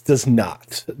 does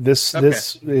not. This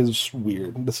is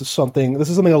weird. This is something a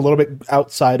little bit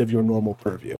outside of your normal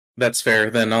purview. That's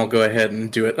fair. Then I'll go ahead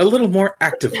and do it a little more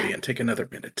actively and take another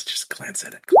minute to just glance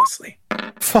at it closely.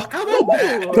 Fuck. How about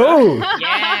that? Go.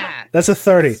 Yeah. That's a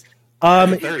 30.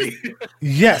 30.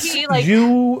 Yes,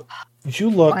 you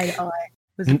look. My eye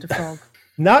was it a frog?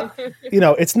 Not,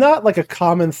 it's not like a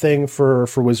common thing for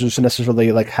wizards to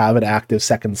necessarily like have an active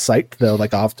second sight, though.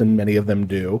 Like often, many of them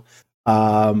do.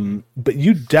 But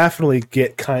you definitely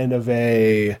get kind of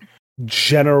a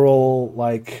general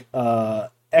like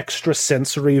extra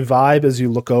sensory vibe as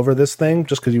you look over this thing,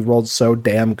 just because you rolled so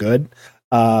damn good.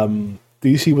 The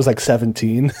DC was like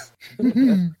 17.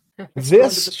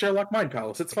 This the Sherlock Mind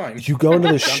Palace. It's fine. You go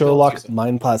into the Sherlock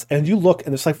Mind Palace and you look,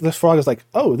 and it's like this frog is like,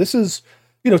 oh, this is.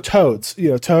 Toads.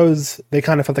 Toads, they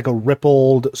kind of have like a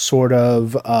rippled, sort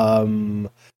of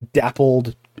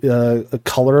dappled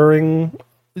coloring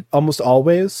almost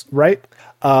always, right?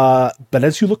 But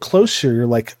as you look closer, you're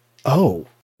like, oh,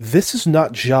 this is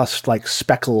not just like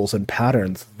speckles and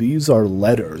patterns. These are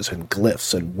letters and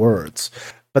glyphs and words.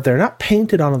 But they're not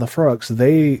painted onto the frogs.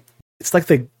 It's like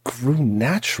they grew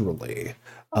naturally.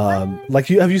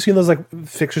 Have you seen those like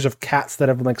pictures of cats that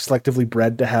have been like selectively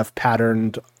bred to have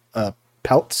patterned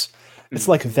pelts? It's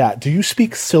like that. Do you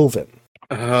speak Sylvan?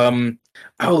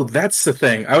 That's the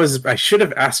thing. I should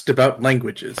have asked about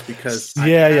languages because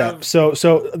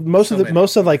So most of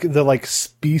the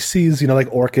species, like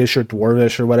Orcish or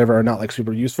Dwarvish or whatever, are not like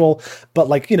super useful. But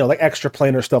like extra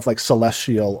planar stuff like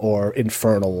Celestial or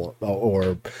Infernal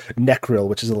or Necril,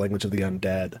 which is the language of the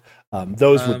undead,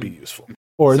 those would be useful.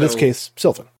 Or in this case,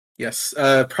 Sylvan. Yes,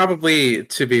 probably.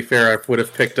 To be fair, I would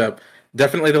have picked up.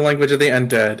 Definitely the language of the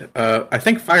undead. I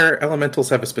think fire elementals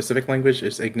have a specific language.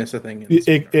 Is Ignis a thing?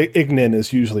 Ignin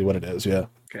is usually what it is, yeah.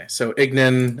 Okay, so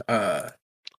Ignin, I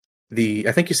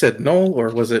think you said Knoll, or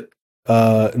was it?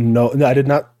 No, I did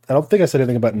not. I don't think I said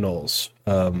anything about Knolls.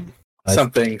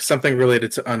 Something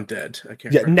related to undead. I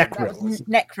can't remember.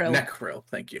 Necril,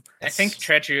 thank you. I think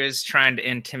Treachery is trying to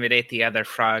intimidate the other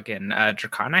frog in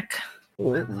Draconic.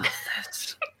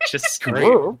 Just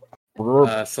great.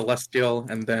 Celestial,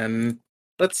 and then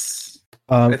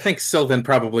I think Sylvan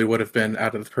probably would have been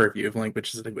out of the purview of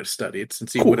languages that he would have studied,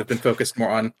 since he would have been focused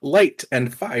more on light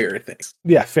and fire things.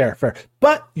 Yeah, fair.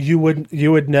 But you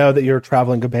would know that your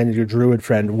traveling companion, your druid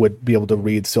friend, would be able to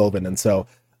read Sylvan, and so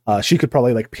she could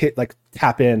probably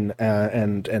tap in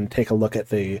and take a look at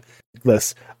the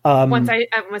list. Once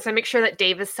I make sure that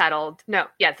Dave is settled. No,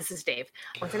 yeah, this is Dave.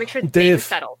 Once I make sure Dave is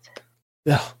settled.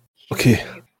 Yeah. Okay.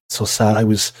 So sad.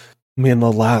 Me and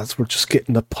the lads were just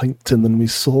getting a pint and then we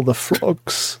saw the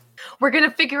frogs. We're going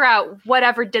to figure out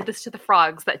whatever did this to the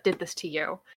frogs that did this to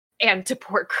you. And to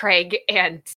poor Craig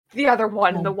and the other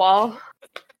one in the wall.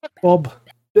 Bob.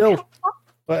 Bill.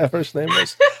 Whatever his name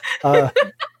is.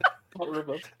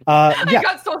 I Yeah,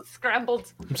 got so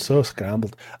scrambled. I'm so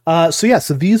scrambled.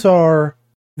 So these are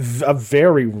a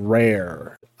very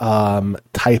rare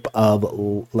type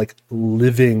of like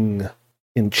living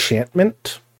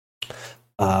enchantment.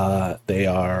 They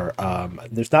are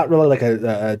there's not really like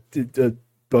a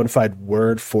bona fide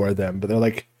word for them, but they're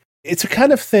like, it's a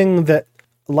kind of thing that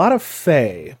a lot of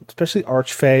fae, especially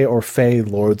archfae or fae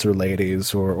lords or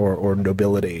ladies or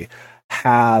nobility,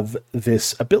 have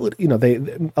this ability. You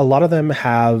know, a lot of them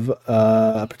have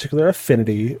a particular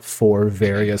affinity for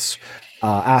various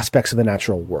aspects of the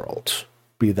natural world,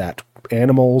 be that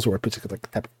animals or a particular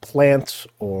type of plant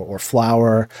or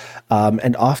flower,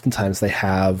 and oftentimes they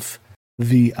have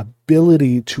the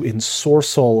ability to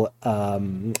ensorcel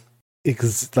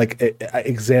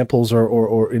examples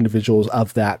or individuals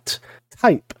of that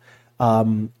type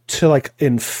to like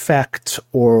infect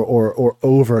or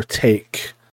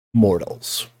overtake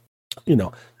mortals. You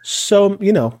know, so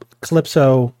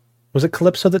Calypso, was it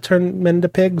Calypso that turned men into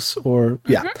pigs? Or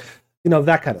yeah,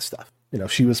 that kind of stuff.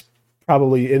 She was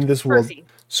probably in this world.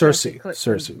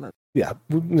 Cersei. Yeah,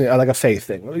 like a fae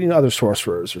thing. Other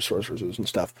sorcerers or sorceresses and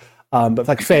stuff. But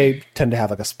like fae tend to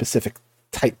have like a specific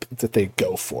type that they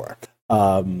go for.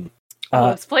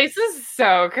 This place is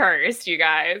so cursed, you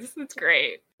guys. It's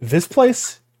great. This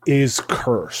place is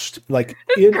cursed. Like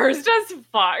cursed as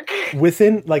fuck.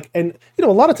 Within like, and a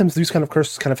lot of times these kind of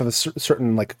curses kind of have a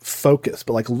certain like focus,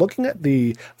 but like looking at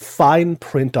the fine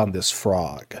print on this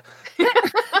frog.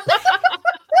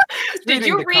 Did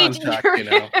you read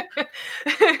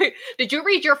Did you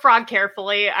read your frog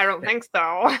carefully? I don't think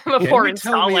so. Before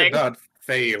installing. Tell me about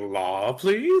Fae law,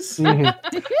 please.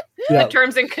 Mm-hmm. Yeah. The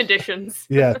terms and conditions.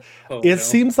 Yeah.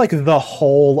 Seems like the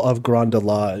whole of Grand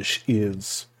Delage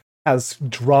has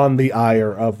drawn the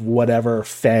ire of whatever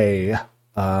Fae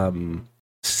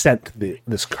sent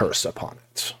this curse upon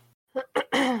it.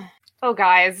 Oh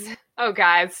guys.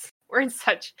 We're in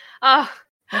such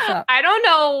I don't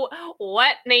know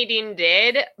what Nadine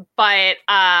did, but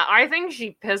I think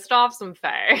she pissed off some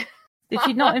Fae. Did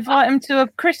she not invite him to a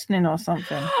christening or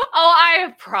something? Oh,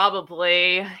 I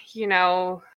probably,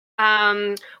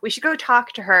 we should go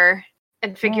talk to her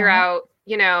and figure out,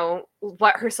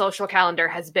 what her social calendar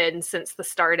has been since the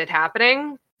started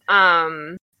happening.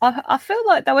 I feel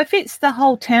like, though, if it's the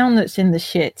whole town that's in the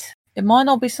shit, it might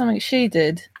not be something she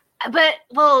did. But,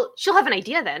 she'll have an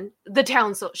idea then.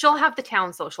 She'll have the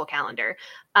town social calendar.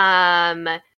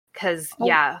 Because,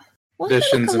 yeah.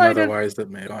 Traditions and otherwise that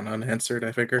may have gone unanswered,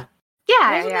 I figure.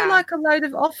 Yeah, Wasn't there like a load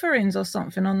of offerings or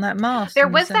something on that mast? There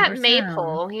was that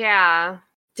maypole, yeah.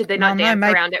 Did they not dance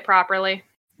around it properly?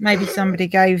 Maybe somebody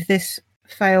gave this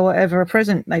fae or whatever a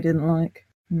present they didn't like.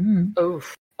 Mm.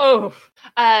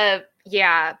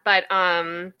 Yeah, but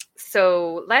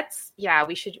so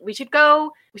we should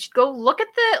go look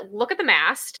at the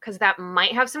mast, because that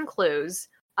might have some clues.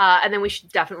 And then we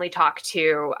should definitely talk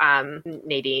to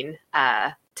Nadine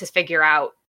to figure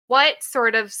out what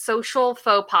sort of social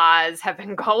faux pas have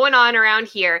been going on around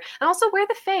here, and also where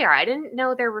the Fae are. I didn't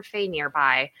know there were Fae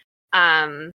nearby.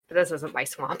 But this isn't my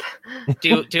swamp.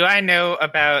 Do I know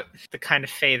about the kind of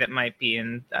Fae that might be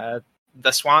in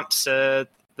the swamps? The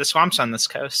swamps on this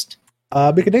coast.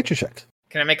 Make a nature check.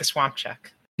 Can I make a swamp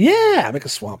check? Yeah, make a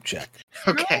swamp check.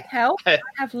 Okay. Help! I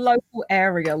have local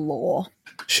area law.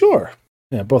 Sure.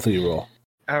 Yeah, both of you roll.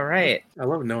 All right. I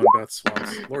love knowing about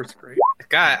swamps. Lord's great.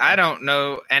 God, I don't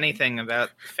know anything about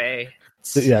Fae.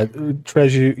 So, yeah,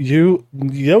 Trez, you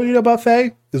know what you know about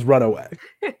Fae? Is run away.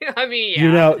 I mean,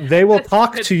 yeah. They will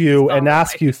talk to you and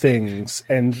ask you things,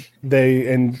 and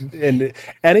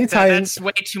anytime that's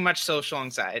way too much social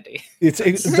anxiety. It's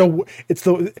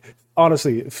the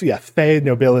honestly, yeah, Fae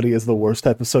nobility is the worst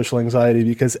type of social anxiety,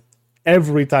 because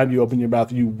every time you open your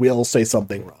mouth, you will say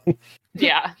something wrong.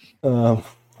 Yeah.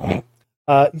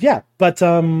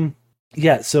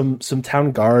 Some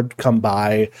town guard come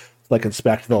by, like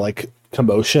inspect the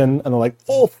commotion, and they're like,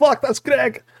 "Oh fuck, that's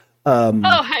Greg."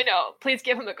 I know. Please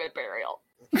give him a good burial.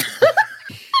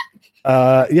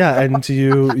 And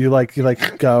you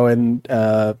go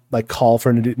and call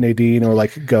for Nadine, or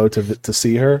go to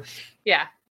see her. Yeah.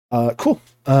 Cool.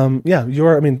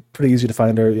 Pretty easy to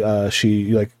find her.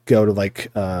 You go to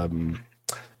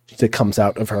she comes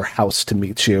out of her house to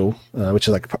meet you, which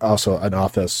is also an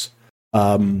office.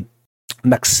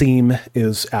 Maxime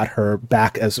is at her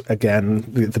back as, again,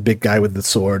 the big guy with the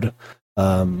sword,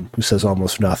 who says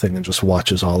almost nothing and just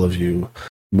watches all of you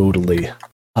moodily.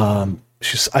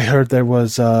 I heard there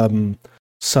was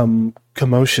some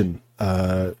commotion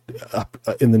up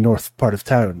in the north part of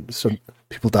town. Some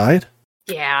people died?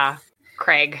 Yeah.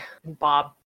 Craig,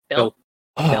 Bob, Bill.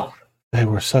 Oh, they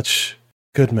were such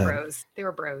Good men. Bros. They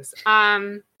were bros.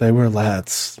 They were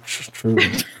lads. Truly.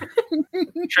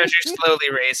 Treasure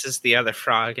slowly raises the other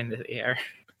frog into the air.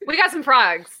 We got some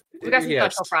frogs. We got some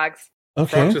Yes. special frogs.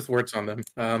 Okay. Frogs with words on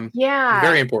them. Yeah.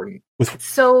 Very important. With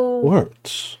So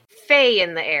words. Fae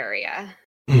in the area.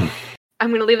 Mm. I'm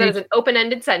going to leave that as an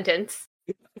open-ended sentence.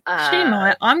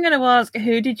 I'm going to ask,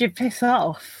 who did you piss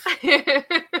off?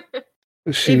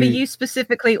 She, Either you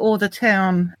specifically or the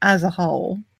town as a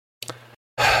whole.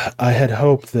 I had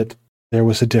hoped that there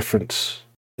was a different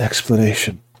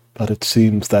explanation, but it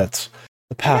seems that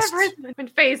the past. Never been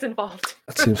Fae's involved.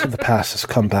 It seems that the past has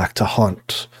come back to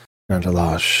haunt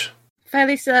Grandalage.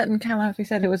 Fairly certain Calliope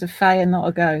said it was a fae and not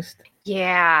a ghost.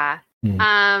 Yeah. Hmm.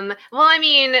 Well, I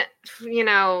mean,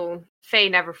 Fae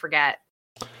never forget.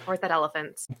 Or is that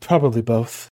elephants? Probably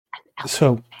both.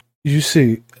 So, you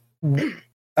see,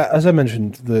 as I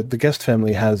mentioned, the guest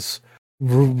family has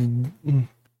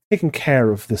taken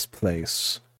care of this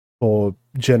place for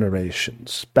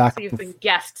generations. Back So you've been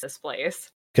guests this place.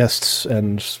 guests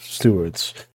and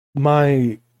stewards.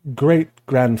 My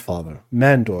great-grandfather,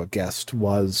 Mandor Guest,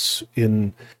 was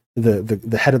in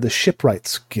the head of the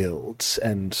Shipwrights Guild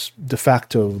and de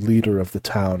facto leader of the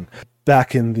town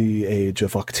back in the age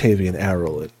of Octavian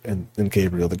Errol and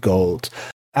Gabriel the Gold.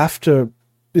 After,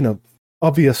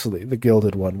 obviously the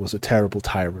Gilded One was a terrible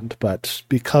tyrant, but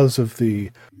because of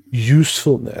the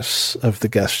usefulness of the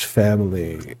Guest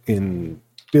family in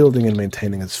building and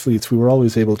maintaining his fleets, we were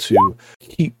always able to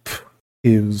keep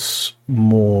his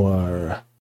more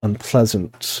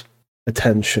unpleasant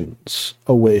attentions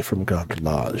away from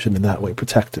Grandalage, and in that way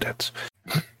protected it.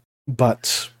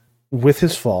 But with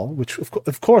his fall, which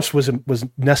of course was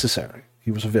necessary,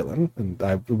 he was a villain, and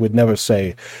I would never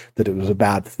say that it was a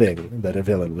bad thing that a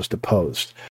villain was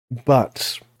deposed.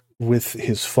 But with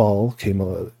his fall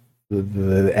came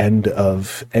the end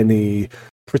of any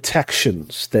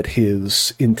protections that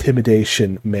his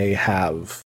intimidation may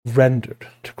have rendered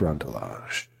to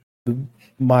Grandalage.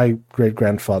 My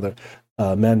great-grandfather,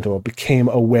 Mandor, became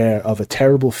aware of a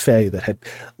terrible fae that had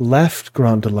left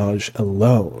Grandalage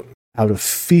alone out of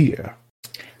fear.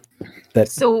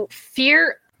 So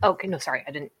fear... Okay, no, sorry,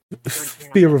 I didn't...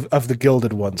 Fear of the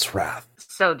Gilded One's wrath.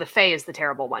 So the Fae is the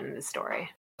terrible one in this story.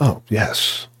 Oh,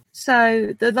 yes.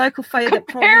 So the local fae that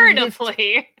probably lived,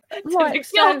 Comparatively to Right, the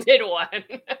so- Gilded One.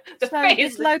 The so Fae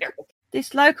this is the terrible.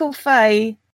 this local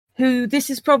fae, who this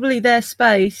is probably their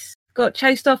space, got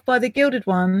chased off by the Gilded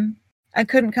One and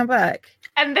couldn't come back.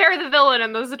 And they're the villain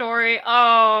in the story.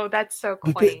 Oh, that's so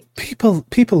quaint.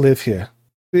 People live here.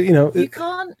 You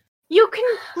can't. You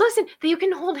can listen. You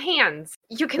can hold hands.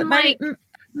 You can But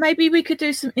maybe we could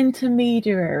do some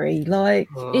intermediary. Like,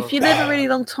 if you live a really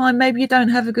long time, maybe you don't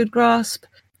have a good grasp.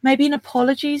 Maybe an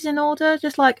apology's in order.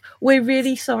 Just like, we're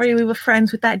really sorry we were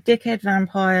friends with that dickhead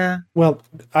vampire. Well,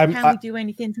 Can we do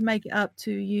anything to make it up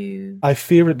to you? I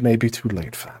fear it may be too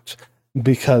late, Fat,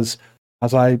 because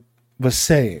as I was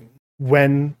saying,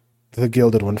 when the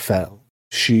Gilded One fell,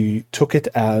 she took it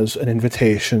as an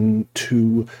invitation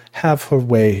to have her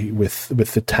way with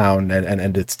the town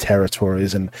and its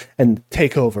territories and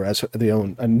take over as their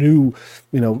own, a new,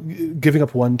 giving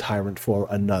up one tyrant for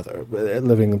another,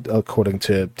 living according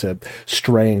to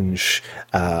strange,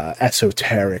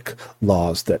 esoteric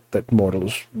laws that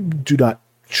mortals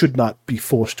should not be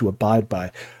forced to abide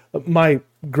by. My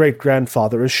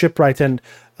great-grandfather is shipwright and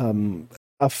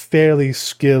a fairly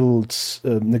skilled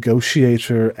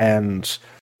negotiator and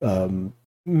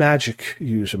magic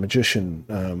user, magician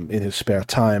in his spare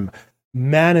time,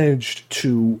 managed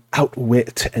to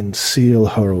outwit and seal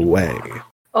her away.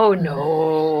 Oh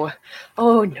no!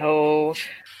 Oh no!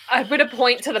 I'm gonna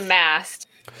point to the mast.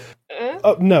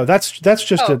 No, that's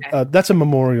just okay. that's a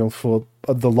memorial for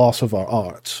the loss of our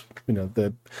art.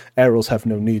 The Errol's have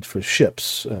no need for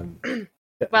ships.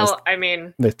 Well, I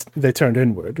mean, they turned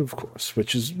inward, of course,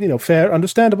 which is fair,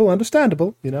 understandable.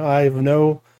 I have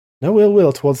no ill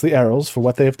will towards the Errol's for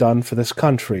what they've done for this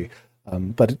country,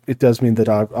 but it does mean that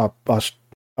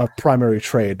our primary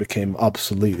trade became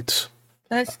obsolete.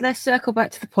 Let's circle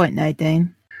back to the point,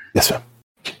 Nadine. Yes, sir.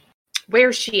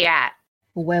 where's she at?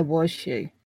 Or where was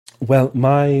she? Well,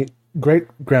 my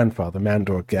great-grandfather,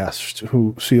 Mandor Guest,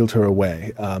 who sealed her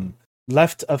away,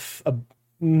 left a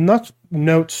not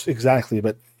notes exactly,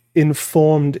 but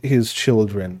informed his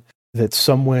children that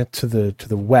somewhere to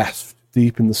the west,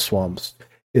 deep in the swamps,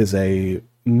 is a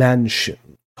mansion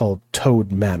called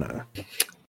Toad Manor,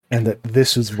 and that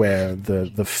this is where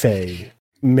the Fae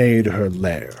made her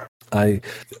lair.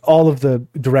 All of the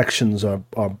directions are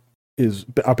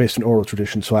based on oral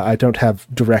tradition, so I don't have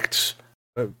direct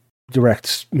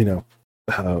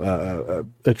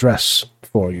address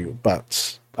for you,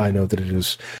 but I know that it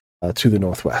is to the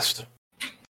northwest,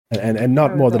 and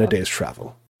not more than a day's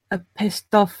travel. A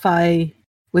pissed off fae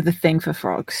with a thing for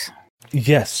frogs.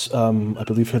 Yes, I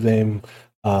believe her name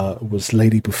was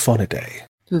Lady Buffonidae.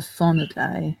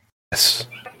 Buffonidae. Yes.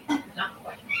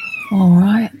 All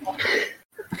right.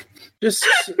 Just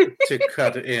to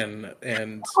cut in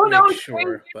and Oh no, make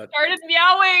sure, but started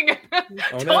meowing.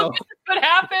 oh Told no, me this would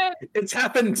happen. it's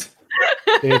happened.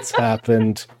 It's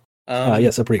happened.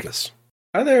 Yes, Abrigus.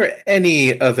 Are there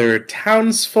any other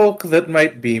townsfolk that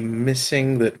might be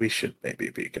missing that we should maybe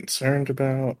be concerned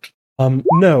about?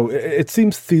 No, it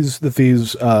seems these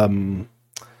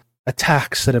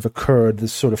attacks that have occurred,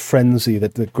 this sort of frenzy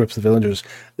that grips the villagers,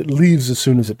 it leaves as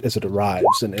soon as it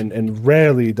arrives, and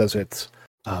rarely does it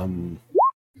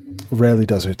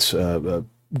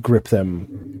grip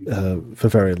them for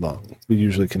very long. We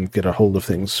usually can get a hold of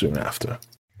things soon after.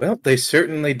 Well, they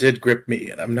certainly did grip me,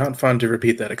 and I'm not fond to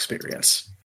repeat that experience.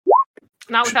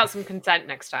 Not without some consent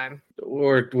next time.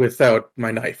 Or without my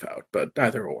knife out, but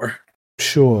either or.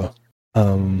 Sure.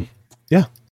 Yeah.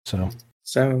 So.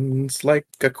 Sounds like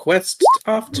a quest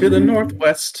off to the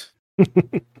northwest.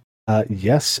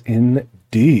 Yes,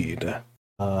 indeed.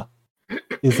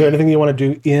 Is there anything you want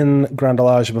to do in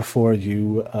Grandalage before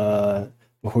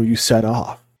you set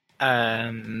off?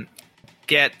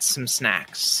 Get some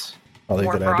snacks. Probably a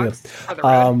More good idea. frogs for the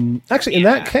road. Actually, in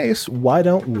that case, why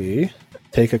don't we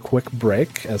take a quick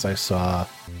break, as I saw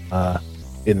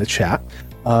in the chat.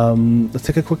 Let's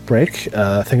take a quick break,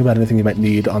 think about anything you might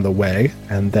need on the way,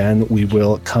 and then we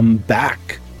will come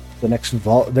back the next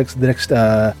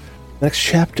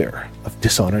chapter of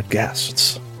Dishonored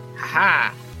Guests.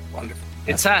 Ha! Wonderful.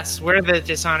 It's us. We're the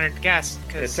dishonored guests.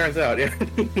 It turns out, yeah.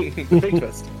 Big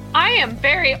twist. I am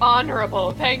very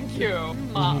honorable, thank you.